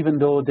even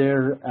though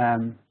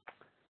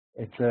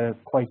it's a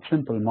quite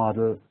simple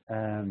model,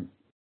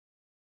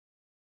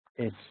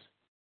 it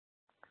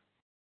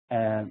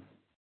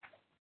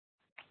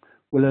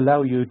will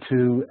allow you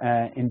to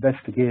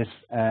investigate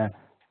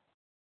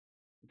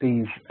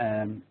these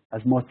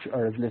as much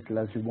or as little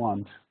as you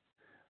want.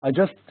 I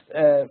just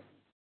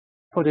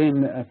put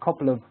in a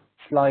couple of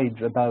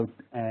slides about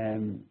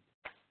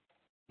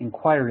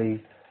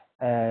inquiry.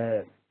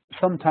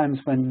 Sometimes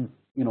when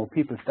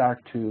people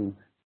start to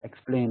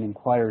explain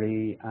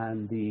inquiry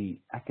and the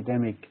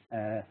academic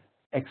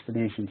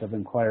explanations of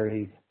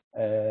inquiry,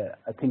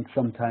 I think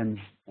sometimes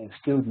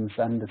students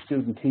and the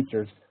student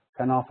teachers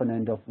can often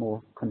end up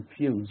more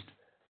confused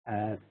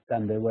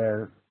than they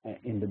were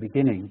in the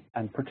beginning,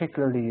 and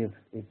particularly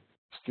if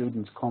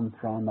students come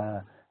from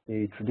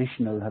the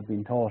traditional, have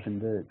been taught in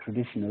the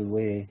traditional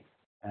way.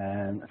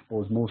 I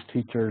suppose most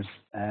teachers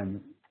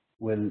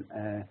will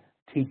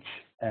teach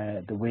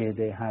the way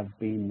they have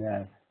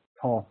been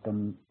taught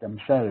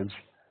themselves.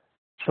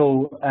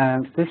 So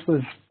this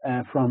was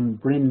from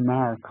Bryn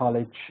Mawr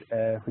College,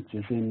 which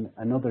is in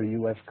another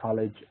US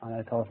college, and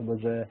I thought it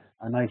was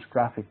a nice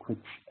graphic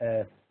which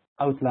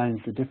outlines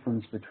the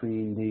difference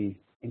between the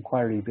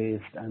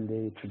inquiry-based and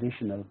the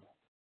traditional.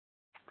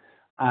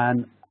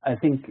 And I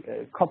think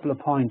a couple of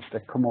points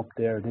that come up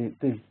there,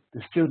 the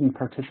student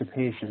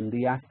participation,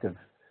 the active.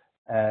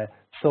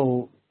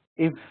 So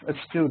if a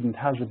student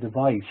has a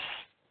device,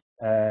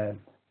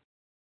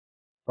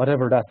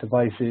 whatever that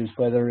device is,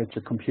 whether it's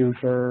a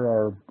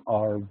computer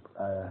or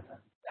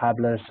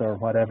tablet or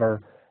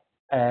whatever,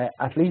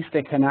 at least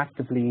they can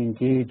actively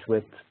engage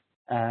with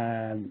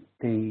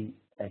the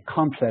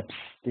concepts,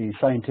 the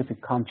scientific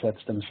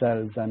concepts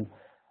themselves. And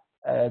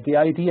the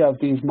idea of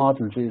these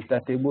models is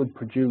that they would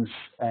produce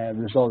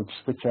results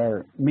which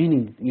are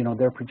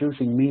they're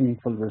producing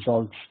meaningful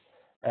results.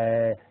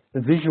 The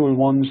visual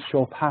ones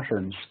show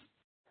patterns.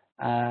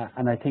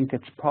 And I think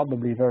it's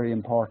probably very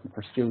important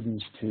for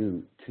students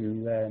to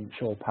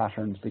show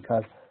patterns,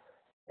 because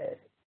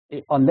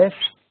unless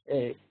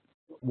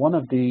one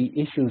of the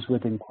issues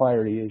with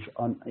inquiry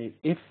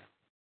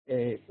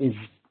is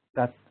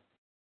that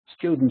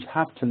students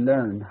have to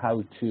learn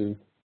how to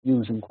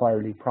use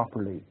inquiry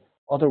properly.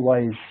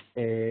 Otherwise,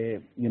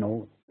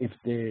 if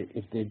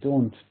they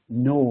don't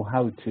know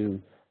how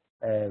to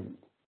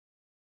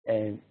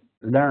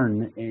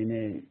learn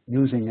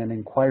using an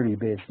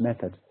inquiry-based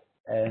method,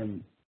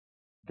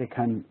 they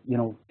can,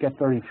 get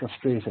very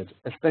frustrated,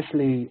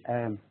 especially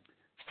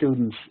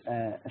students,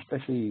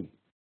 especially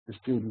the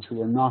students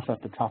who are not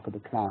at the top of the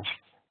class,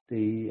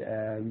 the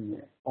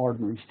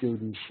ordinary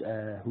students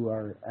who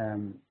are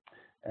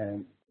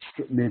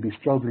maybe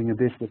struggling a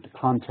bit with the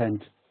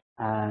content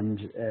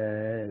and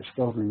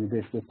struggling a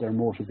bit with their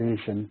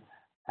motivation.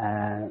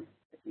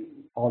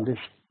 All this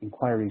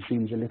inquiry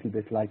seems a little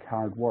bit like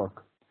hard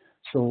work.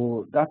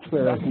 So that's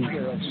where I think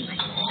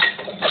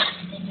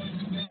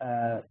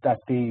that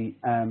the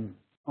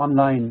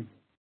online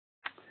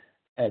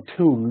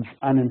tools,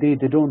 and indeed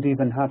they don't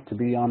even have to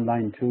be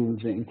online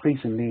tools.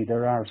 Increasingly,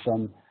 there are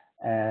some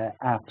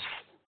apps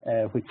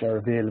which are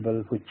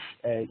available, which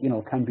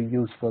can be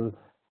useful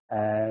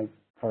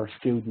for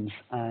students,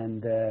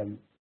 and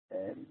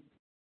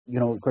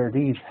where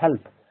these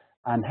help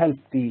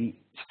the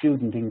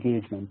student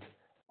engagement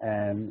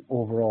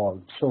overall.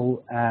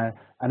 So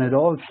and it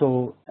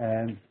also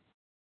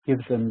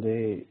gives them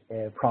the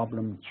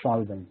problem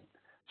solving.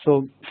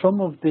 So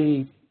some of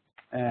the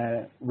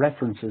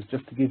references,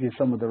 just to give you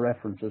some of the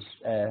references,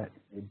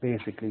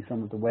 basically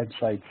some of the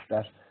websites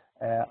that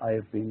I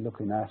have been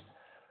looking at.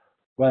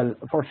 Well,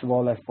 first of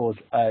all, I suppose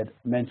I'd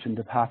mention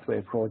the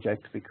Pathway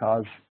project,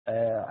 because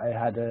I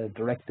had a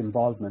direct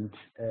involvement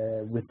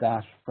with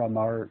that from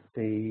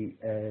the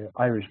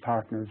Irish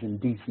partners in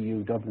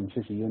DCU, Dublin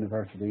City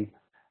University,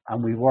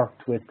 and we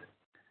worked with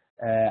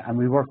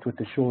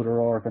the Schroeder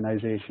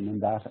organization in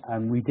that,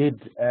 and we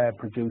did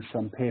produce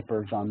some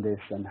papers on this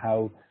and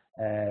how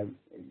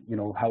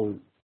how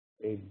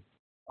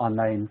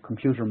online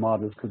computer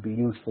models could be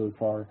useful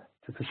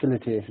to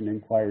facilitate an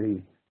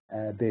inquiry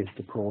based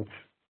approach.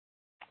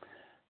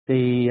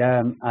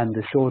 And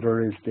the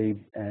Schroeder is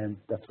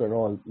that's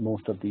where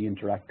most of the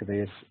interactive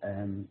ACE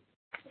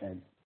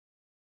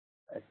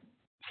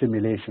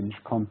simulations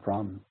come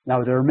from.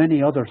 Now, there are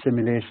many other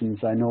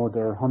simulations. I know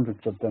there are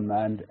hundreds of them,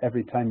 and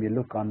every time you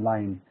look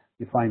online,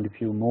 you find a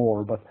few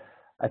more. But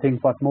I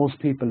think what most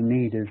people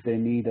need is they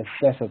need a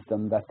set of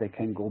them that they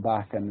can go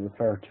back and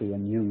refer to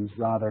and use,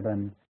 rather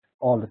than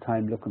all the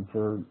time looking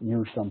for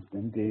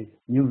the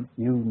new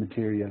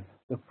material.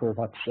 Look for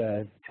what's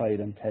tried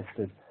and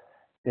tested.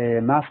 The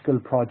Maskell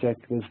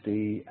project was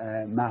the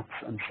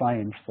maths and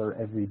science for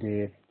every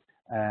day.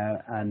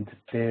 And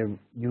they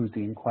use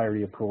the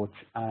inquiry approach,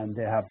 and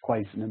they have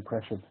quite an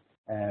impressive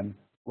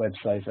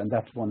website, and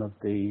that's one of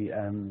the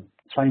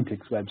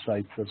Scientix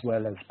websites as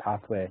well as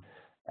Pathway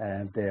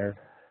there.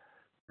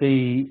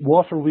 The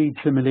water weed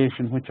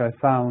simulation, which I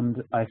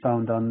found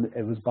on,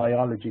 it was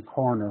Biology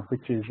Corner,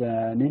 which is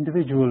an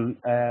individual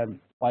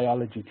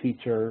biology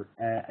teacher,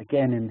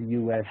 again in the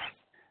US,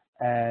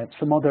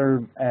 some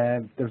other,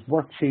 there's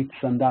worksheets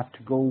and that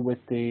to go with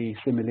the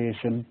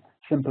simulation,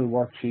 simple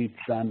worksheets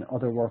and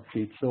other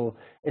worksheets. So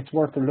it's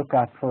worth a look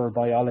at for a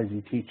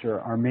biology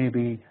teacher, or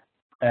maybe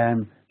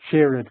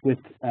share it with,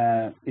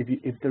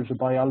 if there's a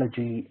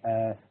biology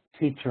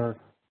teacher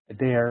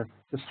there,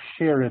 just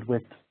share it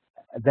with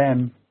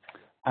them,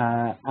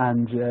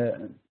 and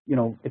you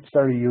know, it's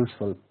very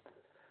useful.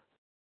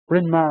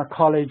 Bryn Mawr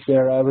College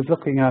there, I was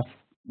looking at,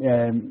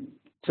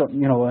 so,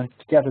 you know,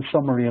 to get a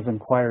summary of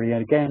inquiry.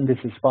 And again, this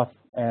is what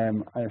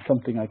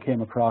something I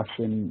came across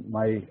in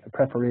my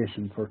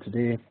preparation for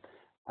today,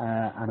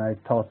 and I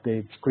thought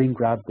the screen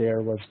grab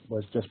there was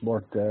just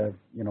worth,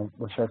 you know,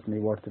 was certainly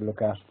worth a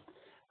look at.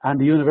 And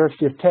the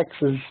University of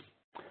Texas,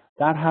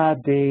 that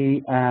had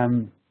the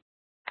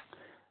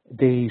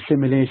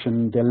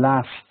simulation, the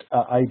last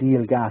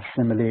ideal gas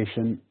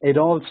simulation. It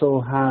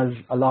also has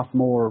a lot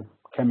more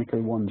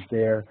chemical ones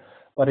there,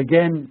 but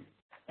again,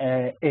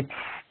 it's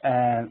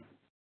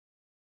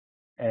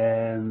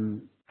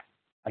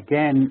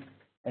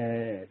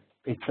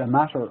a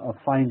matter of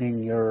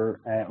finding your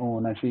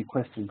own. I see a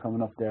question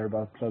coming up there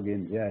about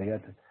plugins. Yeah.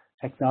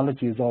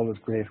 Technology is always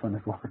great when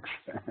it works.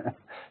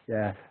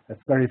 Yeah,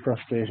 it's very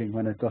frustrating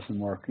when it doesn't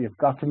work. You've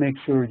got to make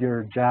sure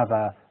your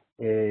Java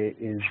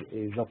is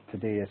up to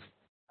date,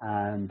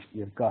 and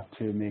you've got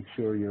to make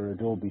sure your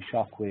Adobe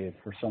Shockwave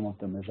for some of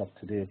them is up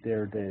to date.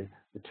 They're the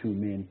two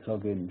main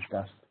plugins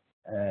that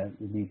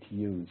you need to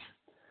use.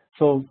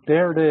 So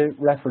they're the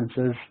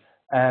references,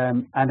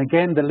 and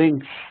again the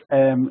links.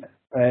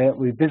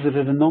 We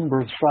visited a number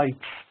of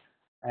sites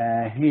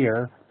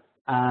here,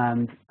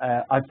 and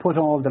I put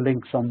all the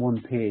links on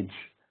one page.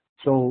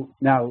 So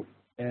now,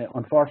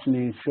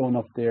 unfortunately, it's shown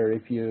up there.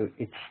 If you,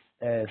 it's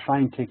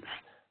Scientix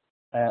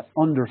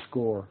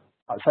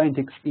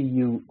Scientix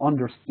EU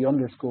the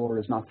underscore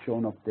is not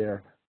shown up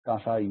there.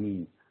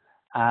 .ie,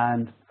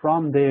 and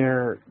from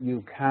there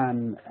you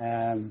can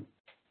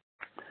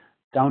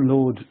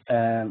download.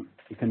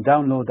 You can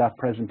download that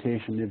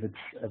presentation if it's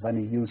of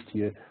any use to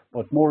you.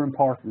 But more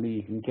importantly,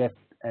 you can get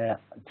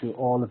to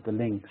all of the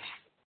links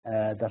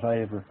that I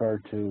have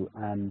referred to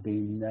and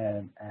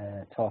been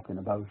talking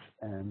about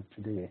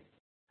today.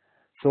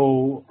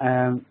 So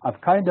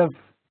I've kind of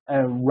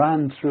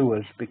ran through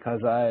it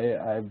because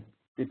I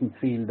didn't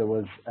feel there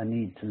was a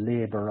need to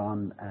labor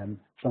on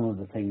some of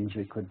the things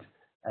we could,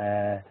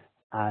 yeah,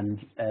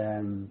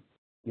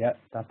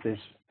 that's it.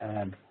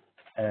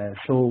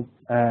 So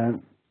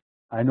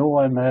I know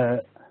I'm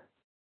a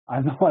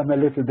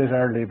little bit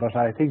early, but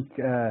I think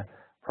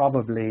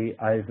probably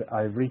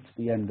I've reached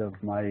the end of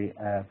my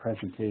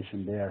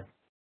presentation there.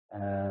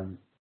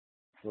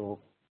 So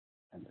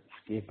and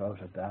escape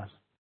out of that.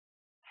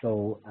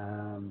 So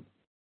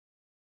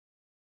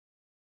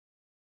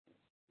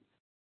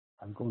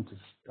I'm going to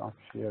stop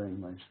sharing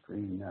my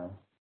screen now.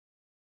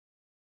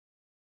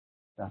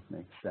 That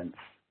makes sense.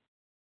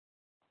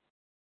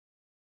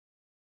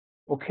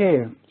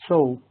 Okay,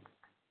 so.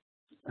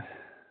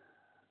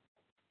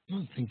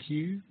 Well, thank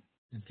you,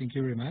 and thank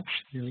you very much,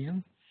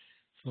 William,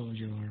 for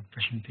your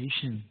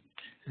presentation.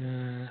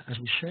 As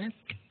we said,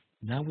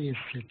 now is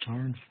the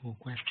turn for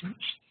questions.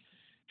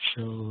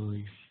 So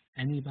if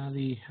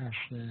anybody has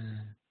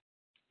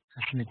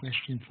any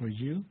question for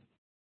you,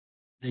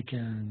 they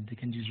can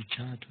use the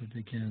chat, or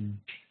they can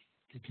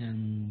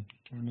turn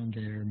on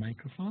their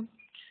microphone.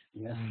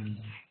 Yes. And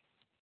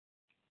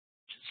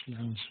just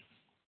launch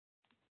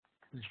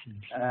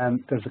questions.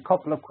 There's a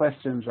couple of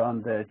questions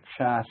on the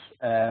chat.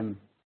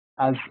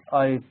 As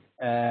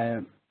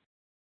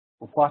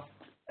what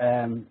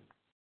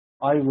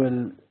I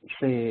will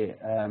say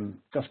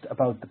just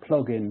about the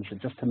plugins,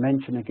 just to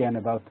mention again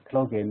about the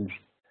plugins,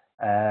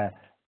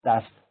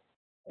 that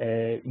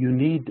you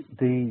need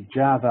the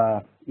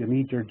Java, you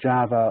need your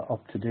Java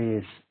up to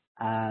date,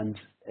 and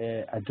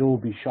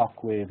Adobe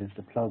Shockwave is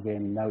the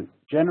plugin. Now,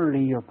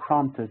 generally, you're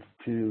prompted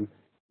to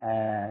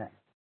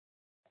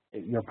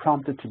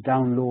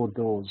download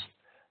those.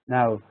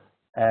 Now,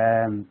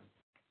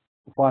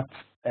 what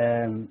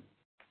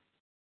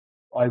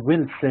I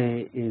will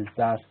say is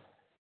that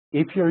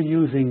if you're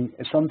using,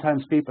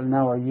 sometimes people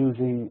now are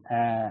using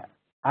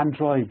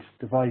Android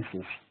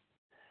devices,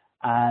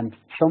 and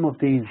some of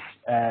these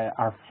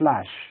are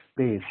Flash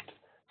based.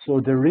 So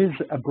there is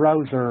a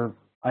browser,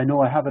 I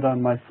know I have it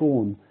on my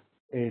phone,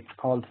 it's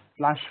called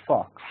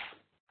FlashFox,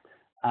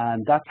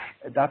 and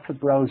that's a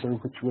browser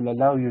which will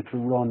allow you to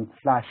run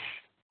Flash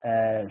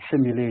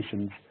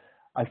simulations.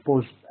 I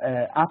suppose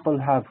Apple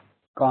have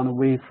gone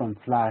away from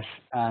Flash,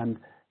 and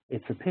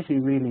it's a pity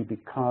really,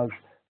 because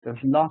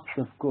there's lots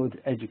of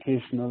good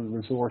educational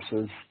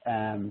resources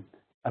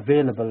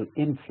available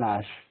in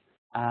Flash,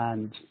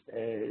 and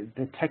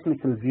the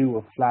technical view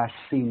of Flash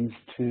seems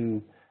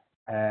to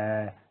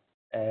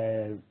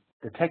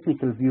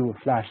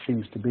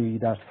be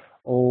that,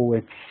 oh,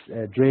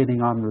 it's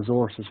draining on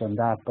resources and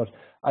that. But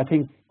I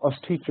think us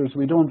teachers,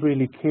 we don't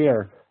really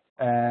care.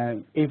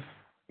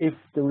 If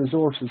the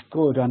resource is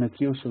good and it's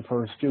useful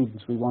for our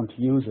students, we want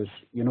to use it.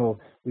 You know,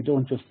 we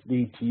don't just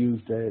need to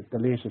use the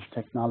latest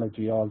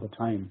technology all the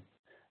time.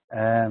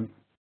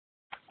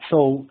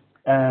 So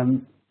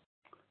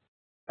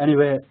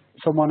anyway,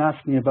 someone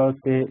asked me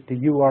about the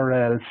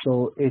URL.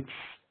 So it's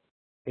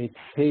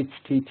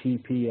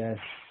HTTPS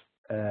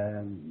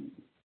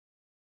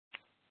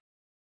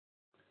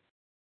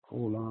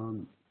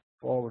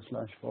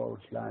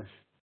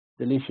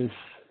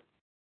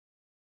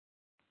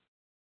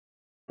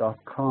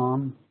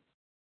delicious.com,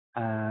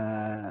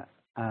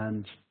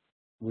 and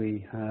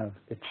we have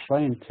it's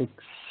Scientix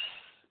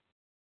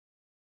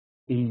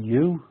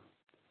EU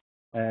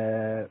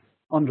 _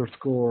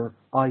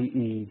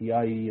 IE. The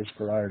IE is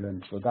for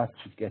Ireland, so that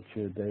should get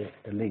you the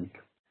link.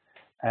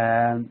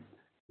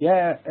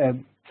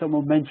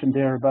 Someone mentioned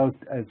there about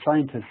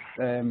scientists.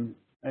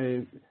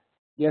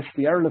 Yes,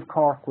 the Earl of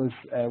Cork was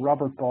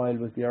Robert Boyle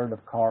was the Earl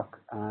of Cork,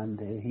 and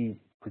he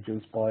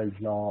produced Boyle's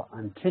Law.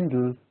 And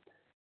Tyndall,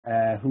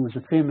 who was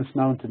a famous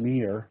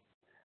mountaineer,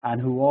 and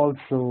who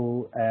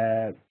also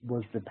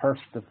was the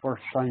first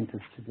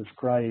scientist to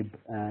describe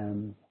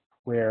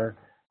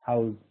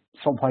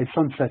why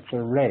sunsets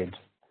are red.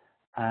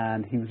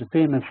 And he was a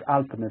famous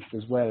alpinist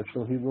as well,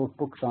 so he wrote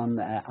books on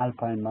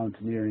alpine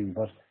mountaineering.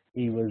 But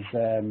he's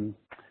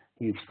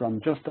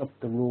from just up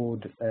the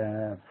road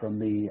from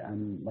me,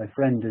 and my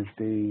friend is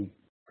the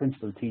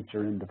principal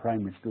teacher in the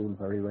primary school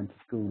where he went to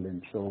school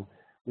in. So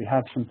we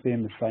have some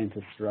famous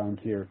scientists around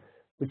here,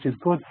 which is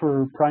good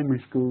for primary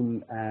school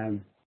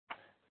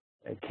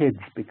kids,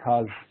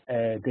 because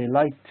they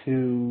like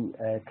to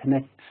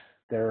connect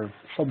their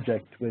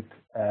subject with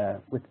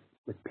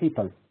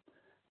people.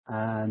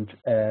 And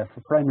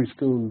for primary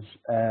schools,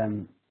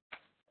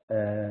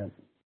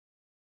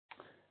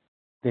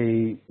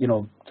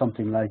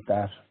 something like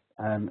that.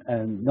 And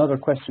another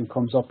question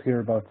comes up here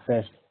about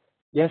PhET.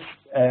 Yes,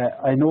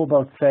 I know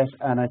about PhET,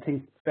 and I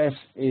think PhET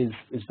is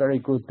very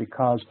good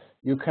because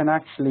you can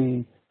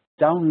actually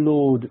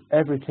download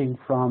everything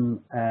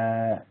from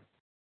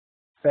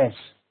PhET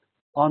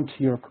onto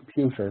your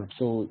computer.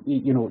 So,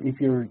 if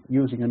you're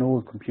using an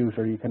old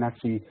computer, you can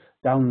actually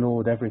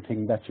download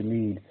everything that you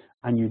need,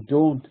 and you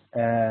don't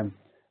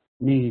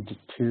need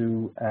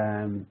to,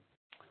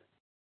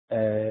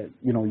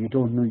 you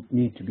don't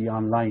need to be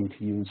online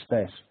to use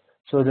PhET.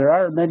 So there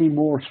are many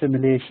more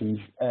simulations.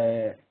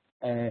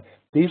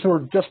 These were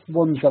just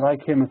ones that I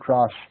came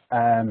across,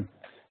 and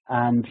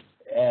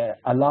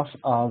a lot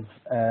of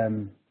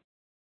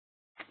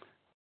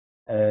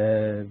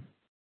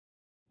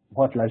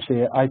what will I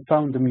say? I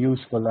found them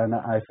useful, and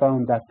I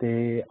found that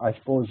I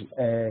suppose,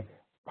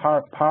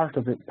 part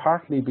of it,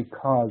 partly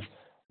because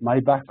my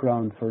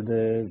background for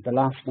the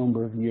last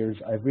number of years,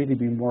 I've really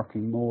been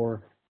working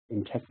more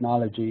in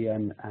technology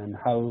and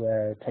how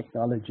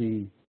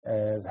technology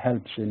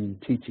helps in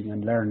teaching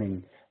and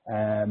learning,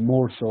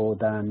 more so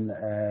than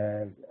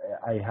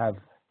I have.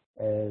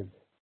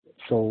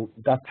 So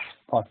that's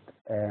what,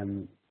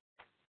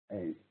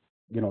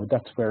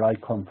 that's where I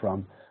come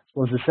from. I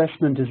suppose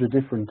assessment is a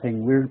different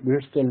thing.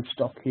 We're still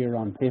stuck here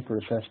on paper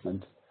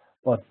assessment,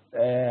 but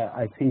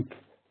I think,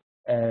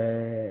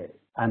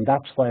 and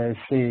that's why I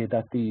say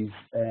that these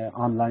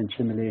online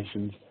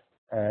simulations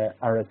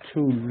are a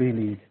tool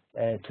really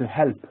to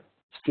help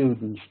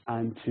students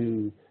and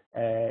to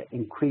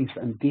increase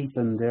and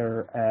deepen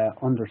their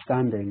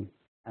understanding.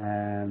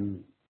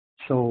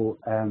 So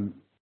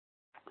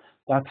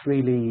that's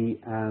really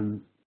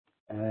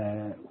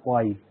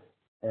why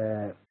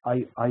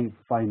I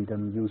find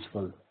them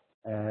useful,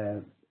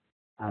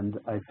 and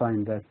I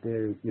find that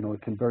they're,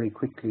 it can very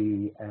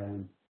quickly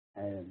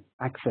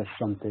access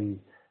something.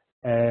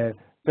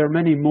 There are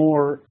many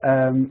more,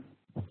 and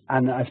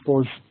I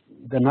suppose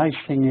the nice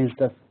thing is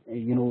that,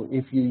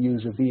 if you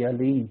use a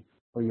VLE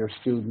for your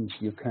students,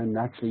 you can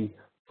actually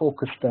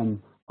focus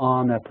them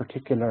on a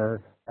particular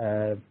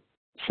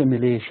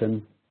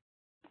simulation,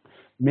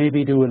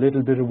 maybe do a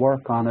little bit of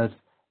work on it,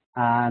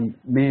 and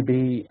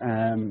maybe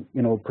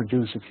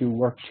produce a few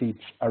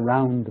worksheets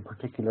around the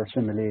particular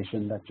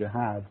simulation that you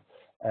have.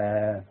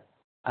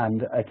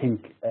 And I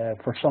think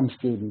for some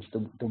students,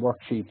 the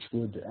worksheets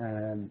would,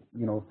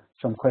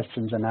 some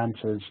questions and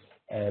answers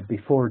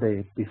before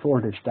they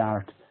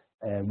start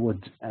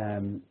would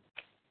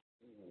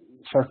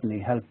certainly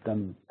help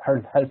them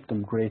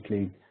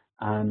greatly,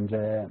 and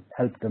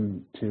help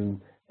them to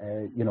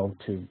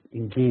to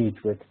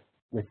engage with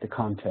the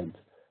content.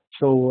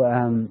 So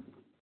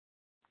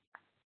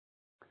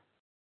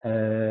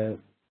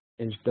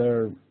is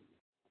there,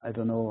 I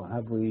don't know,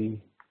 have we,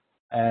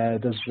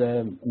 there's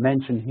a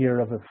mention here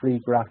of a free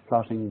graph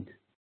plotting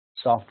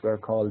software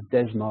called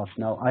Desmos.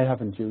 Now, I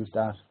haven't used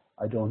that.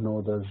 I don't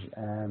know does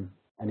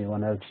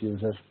anyone else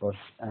use it, but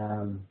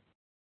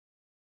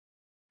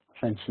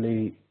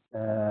essentially,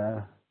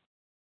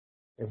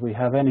 if we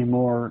have any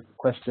more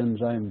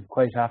questions, I'm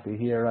quite happy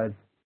here. I'd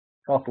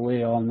talk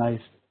away all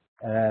night,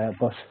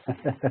 but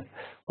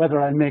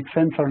whether I make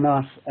sense or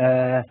not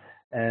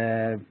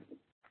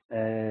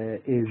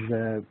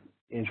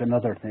is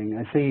another thing.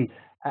 I see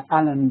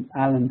Alan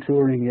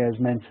Turing has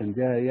mentioned.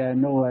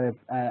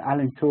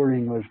 Alan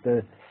Turing was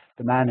the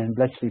man in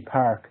Bletchley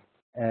Park.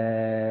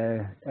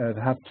 I'd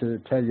have to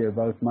tell you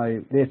about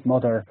my late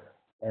mother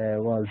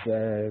was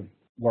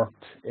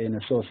worked in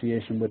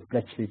association with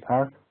Bletchley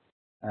Park.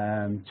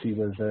 She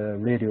was a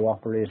radio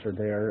operator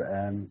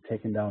there,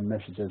 taking down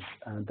messages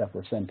that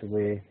were sent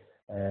away.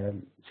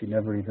 She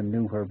never even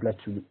knew where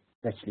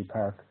Bletchley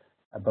Park,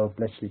 about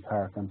Bletchley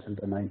Park, until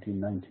the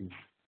 1990s.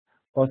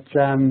 But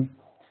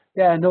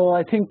yeah, no,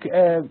 I think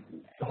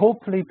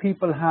hopefully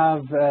people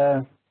have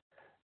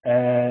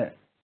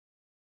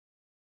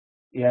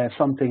yeah,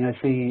 something. I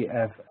see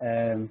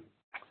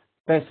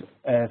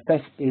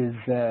FET is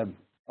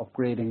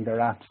upgrading their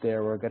apps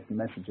there. We're getting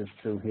messages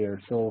through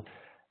here. So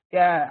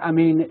yeah, I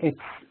mean,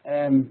 it's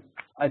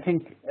I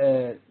think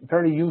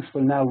very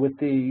useful now with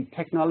the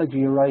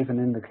technology arriving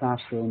in the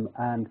classroom,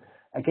 and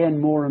again,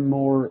 more and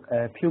more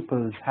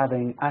pupils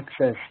having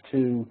access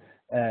to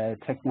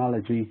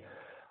technology.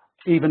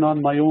 Even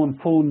on my own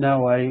phone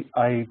now,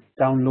 I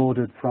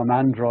downloaded from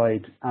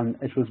Android, and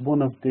it was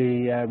one of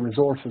the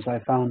resources I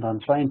found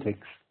on Scientix,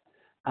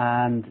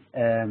 and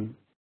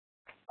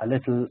a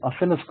little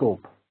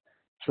oscilloscope.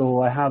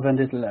 So I have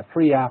a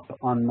free app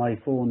on my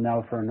phone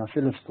now for an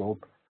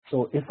oscilloscope.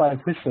 So if I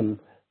whistle,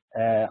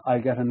 I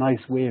get a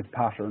nice wave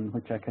pattern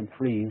which I can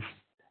freeze.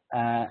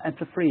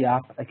 It's a free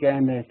app.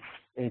 Again,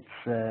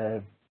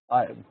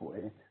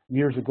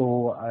 years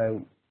ago,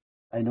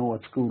 I know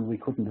at school we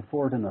couldn't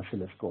afford an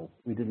oscilloscope.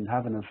 We didn't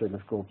have an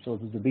oscilloscope, so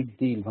it was a big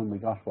deal when we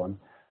got one.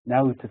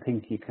 Now to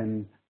think you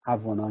can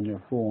have one on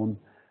your phone,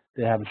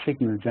 they have a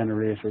signal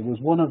generator. It was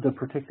one of the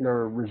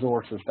particular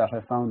resources that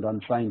I found on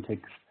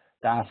Scientix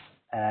that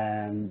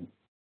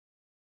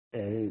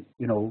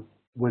you know,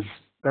 was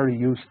very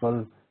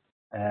useful.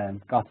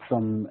 Got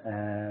some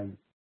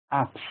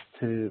apps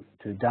to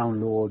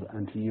download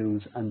and to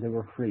use, and they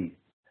were free.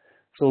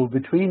 So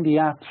between the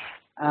apps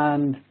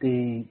and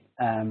the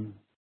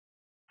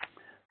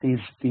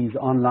these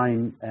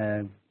online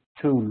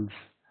tools,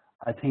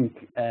 I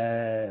think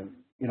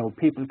you know,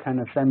 people can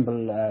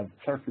assemble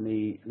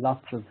certainly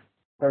lots of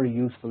very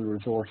useful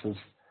resources,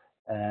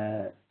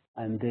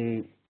 and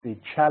the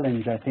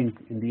challenge, I think,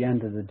 in the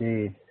end of the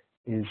day,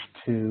 is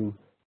to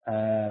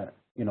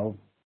you know,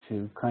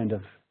 to kind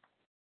of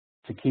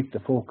to keep the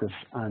focus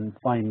and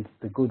find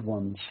the good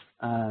ones.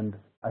 And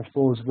I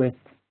suppose with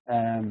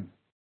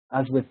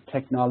as with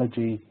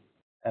technology,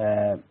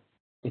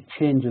 it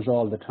changes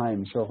all the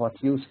time. So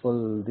what's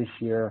useful this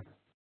year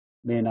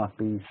may not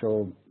be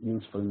so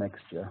useful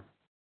next year.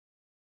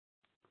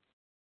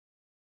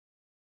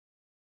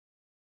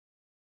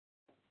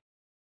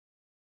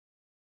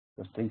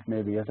 Just think,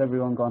 maybe has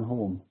everyone gone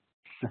home?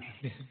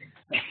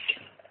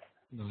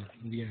 No,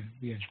 we are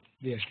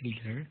still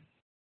there.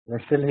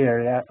 They're still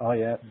here, yeah. Oh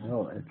yeah.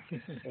 No,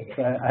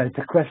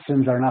 the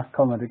questions are not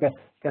coming. They're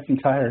getting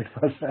tired,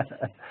 but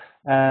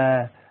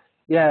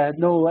yeah,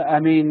 no, I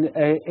mean,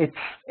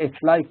 it's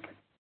like,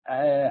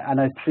 and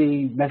I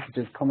see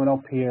messages coming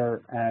up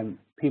here,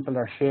 people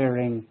are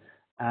sharing,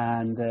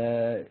 and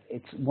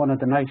it's one of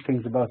the nice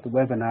things about the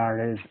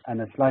webinar is,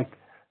 and it's like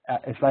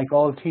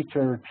all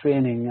teacher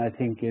training, I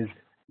think, is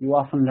you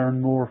often learn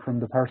more from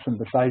the person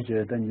beside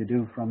you than you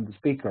do from the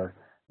speaker.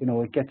 You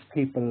know, it gets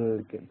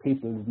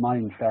people's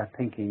minds start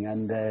thinking,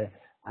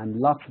 and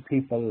lots of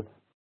people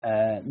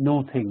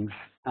know things,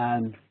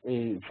 and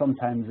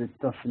sometimes it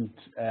doesn't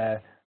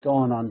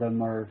dawn on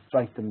them or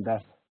strike them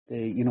that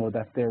you know,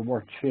 that they're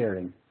worth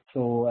sharing.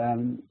 So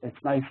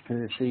it's nice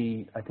to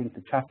see. I think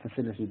the chat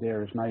facility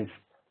there is nice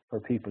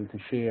for people to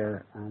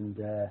share and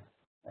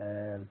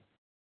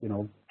you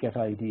know, get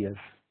ideas.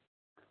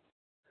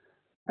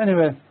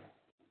 Anyway.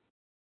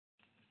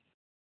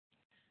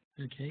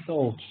 Okay.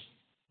 So.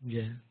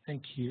 Yeah,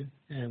 thank you,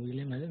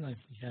 William. I don't know if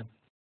we have.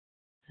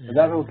 Is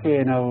that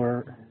okay now?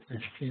 Or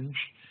questions?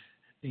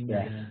 I think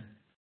yeah.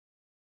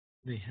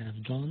 They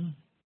have done.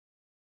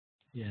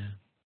 Yeah.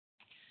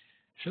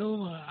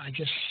 So I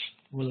just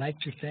would like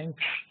to thank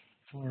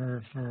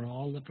for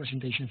all the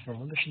presentations, for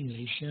all the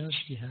simulations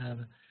you have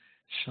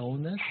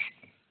shown us.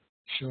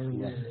 Sure,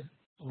 yeah.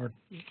 Or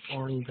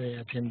all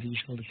the attendees,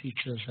 all the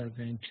teachers are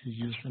going to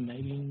use them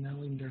maybe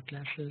now in their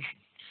classes.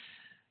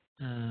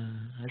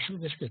 I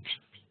think that's good.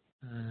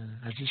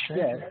 As you said,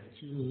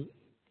 yeah.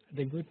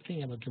 The good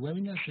thing about the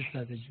webinars is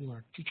that you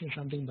are teaching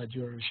something, but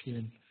you are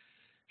receiving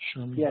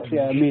some. Yes,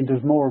 yeah. I mean,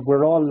 there's more.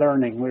 We're all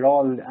learning. We're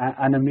all,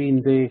 and I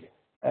mean,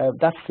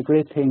 that's the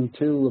great thing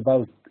too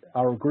about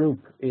our group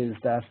is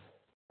that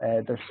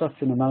there's such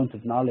an amount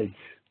of knowledge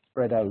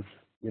spread out,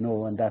 you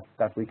know, and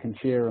that we can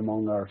share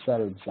among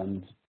ourselves,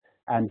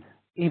 and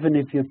even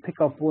if you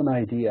pick up one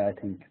idea, I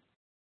think,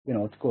 you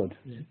know, it's good.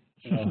 Yeah.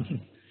 You know?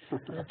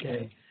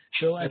 Okay.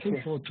 So I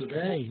think for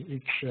today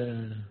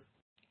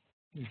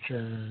it's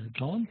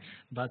done,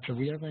 but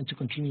we are going to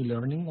continue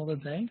learning all the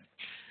day.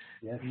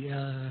 Yes. We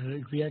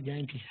are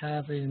going to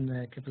have in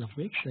a couple of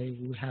weeks. We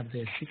will have the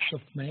 6th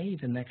of May,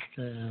 the next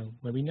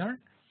webinar.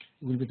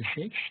 It will be the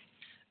 6th,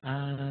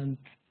 and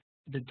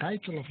the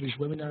title of this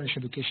webinar is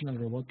Educational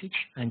Robotics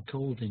and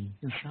Coding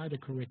Inside the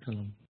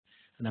Curriculum: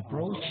 An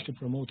Approach to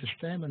Promote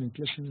STEM and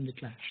Inclusion in the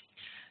Class.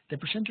 The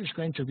presenter is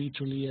going to be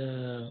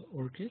Tulia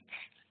Orchid.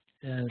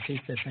 She's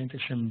the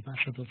Scientix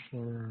Ambassador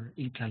for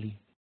Italy.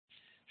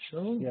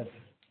 So, yes.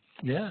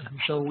 Yeah,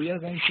 so we are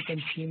going to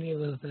continue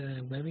with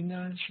the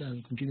webinars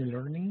and continue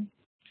learning.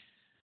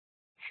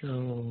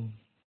 So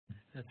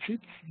that's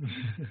it.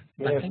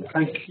 Yeah,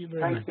 thank you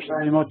very much. Thank you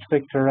very much,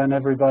 Victor, and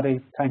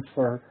everybody. Thanks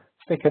for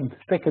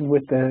sticking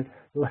with the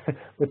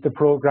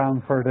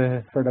program for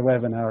the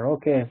webinar.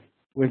 Okay,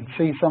 we'll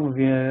see some of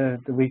you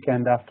the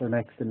weekend after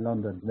next in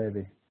London,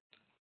 maybe.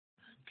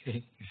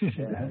 Okay.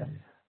 Yeah.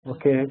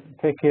 Okay.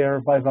 Take care.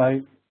 Bye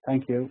bye.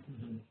 Thank you.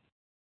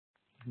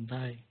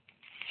 Bye.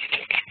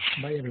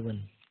 Bye,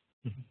 everyone.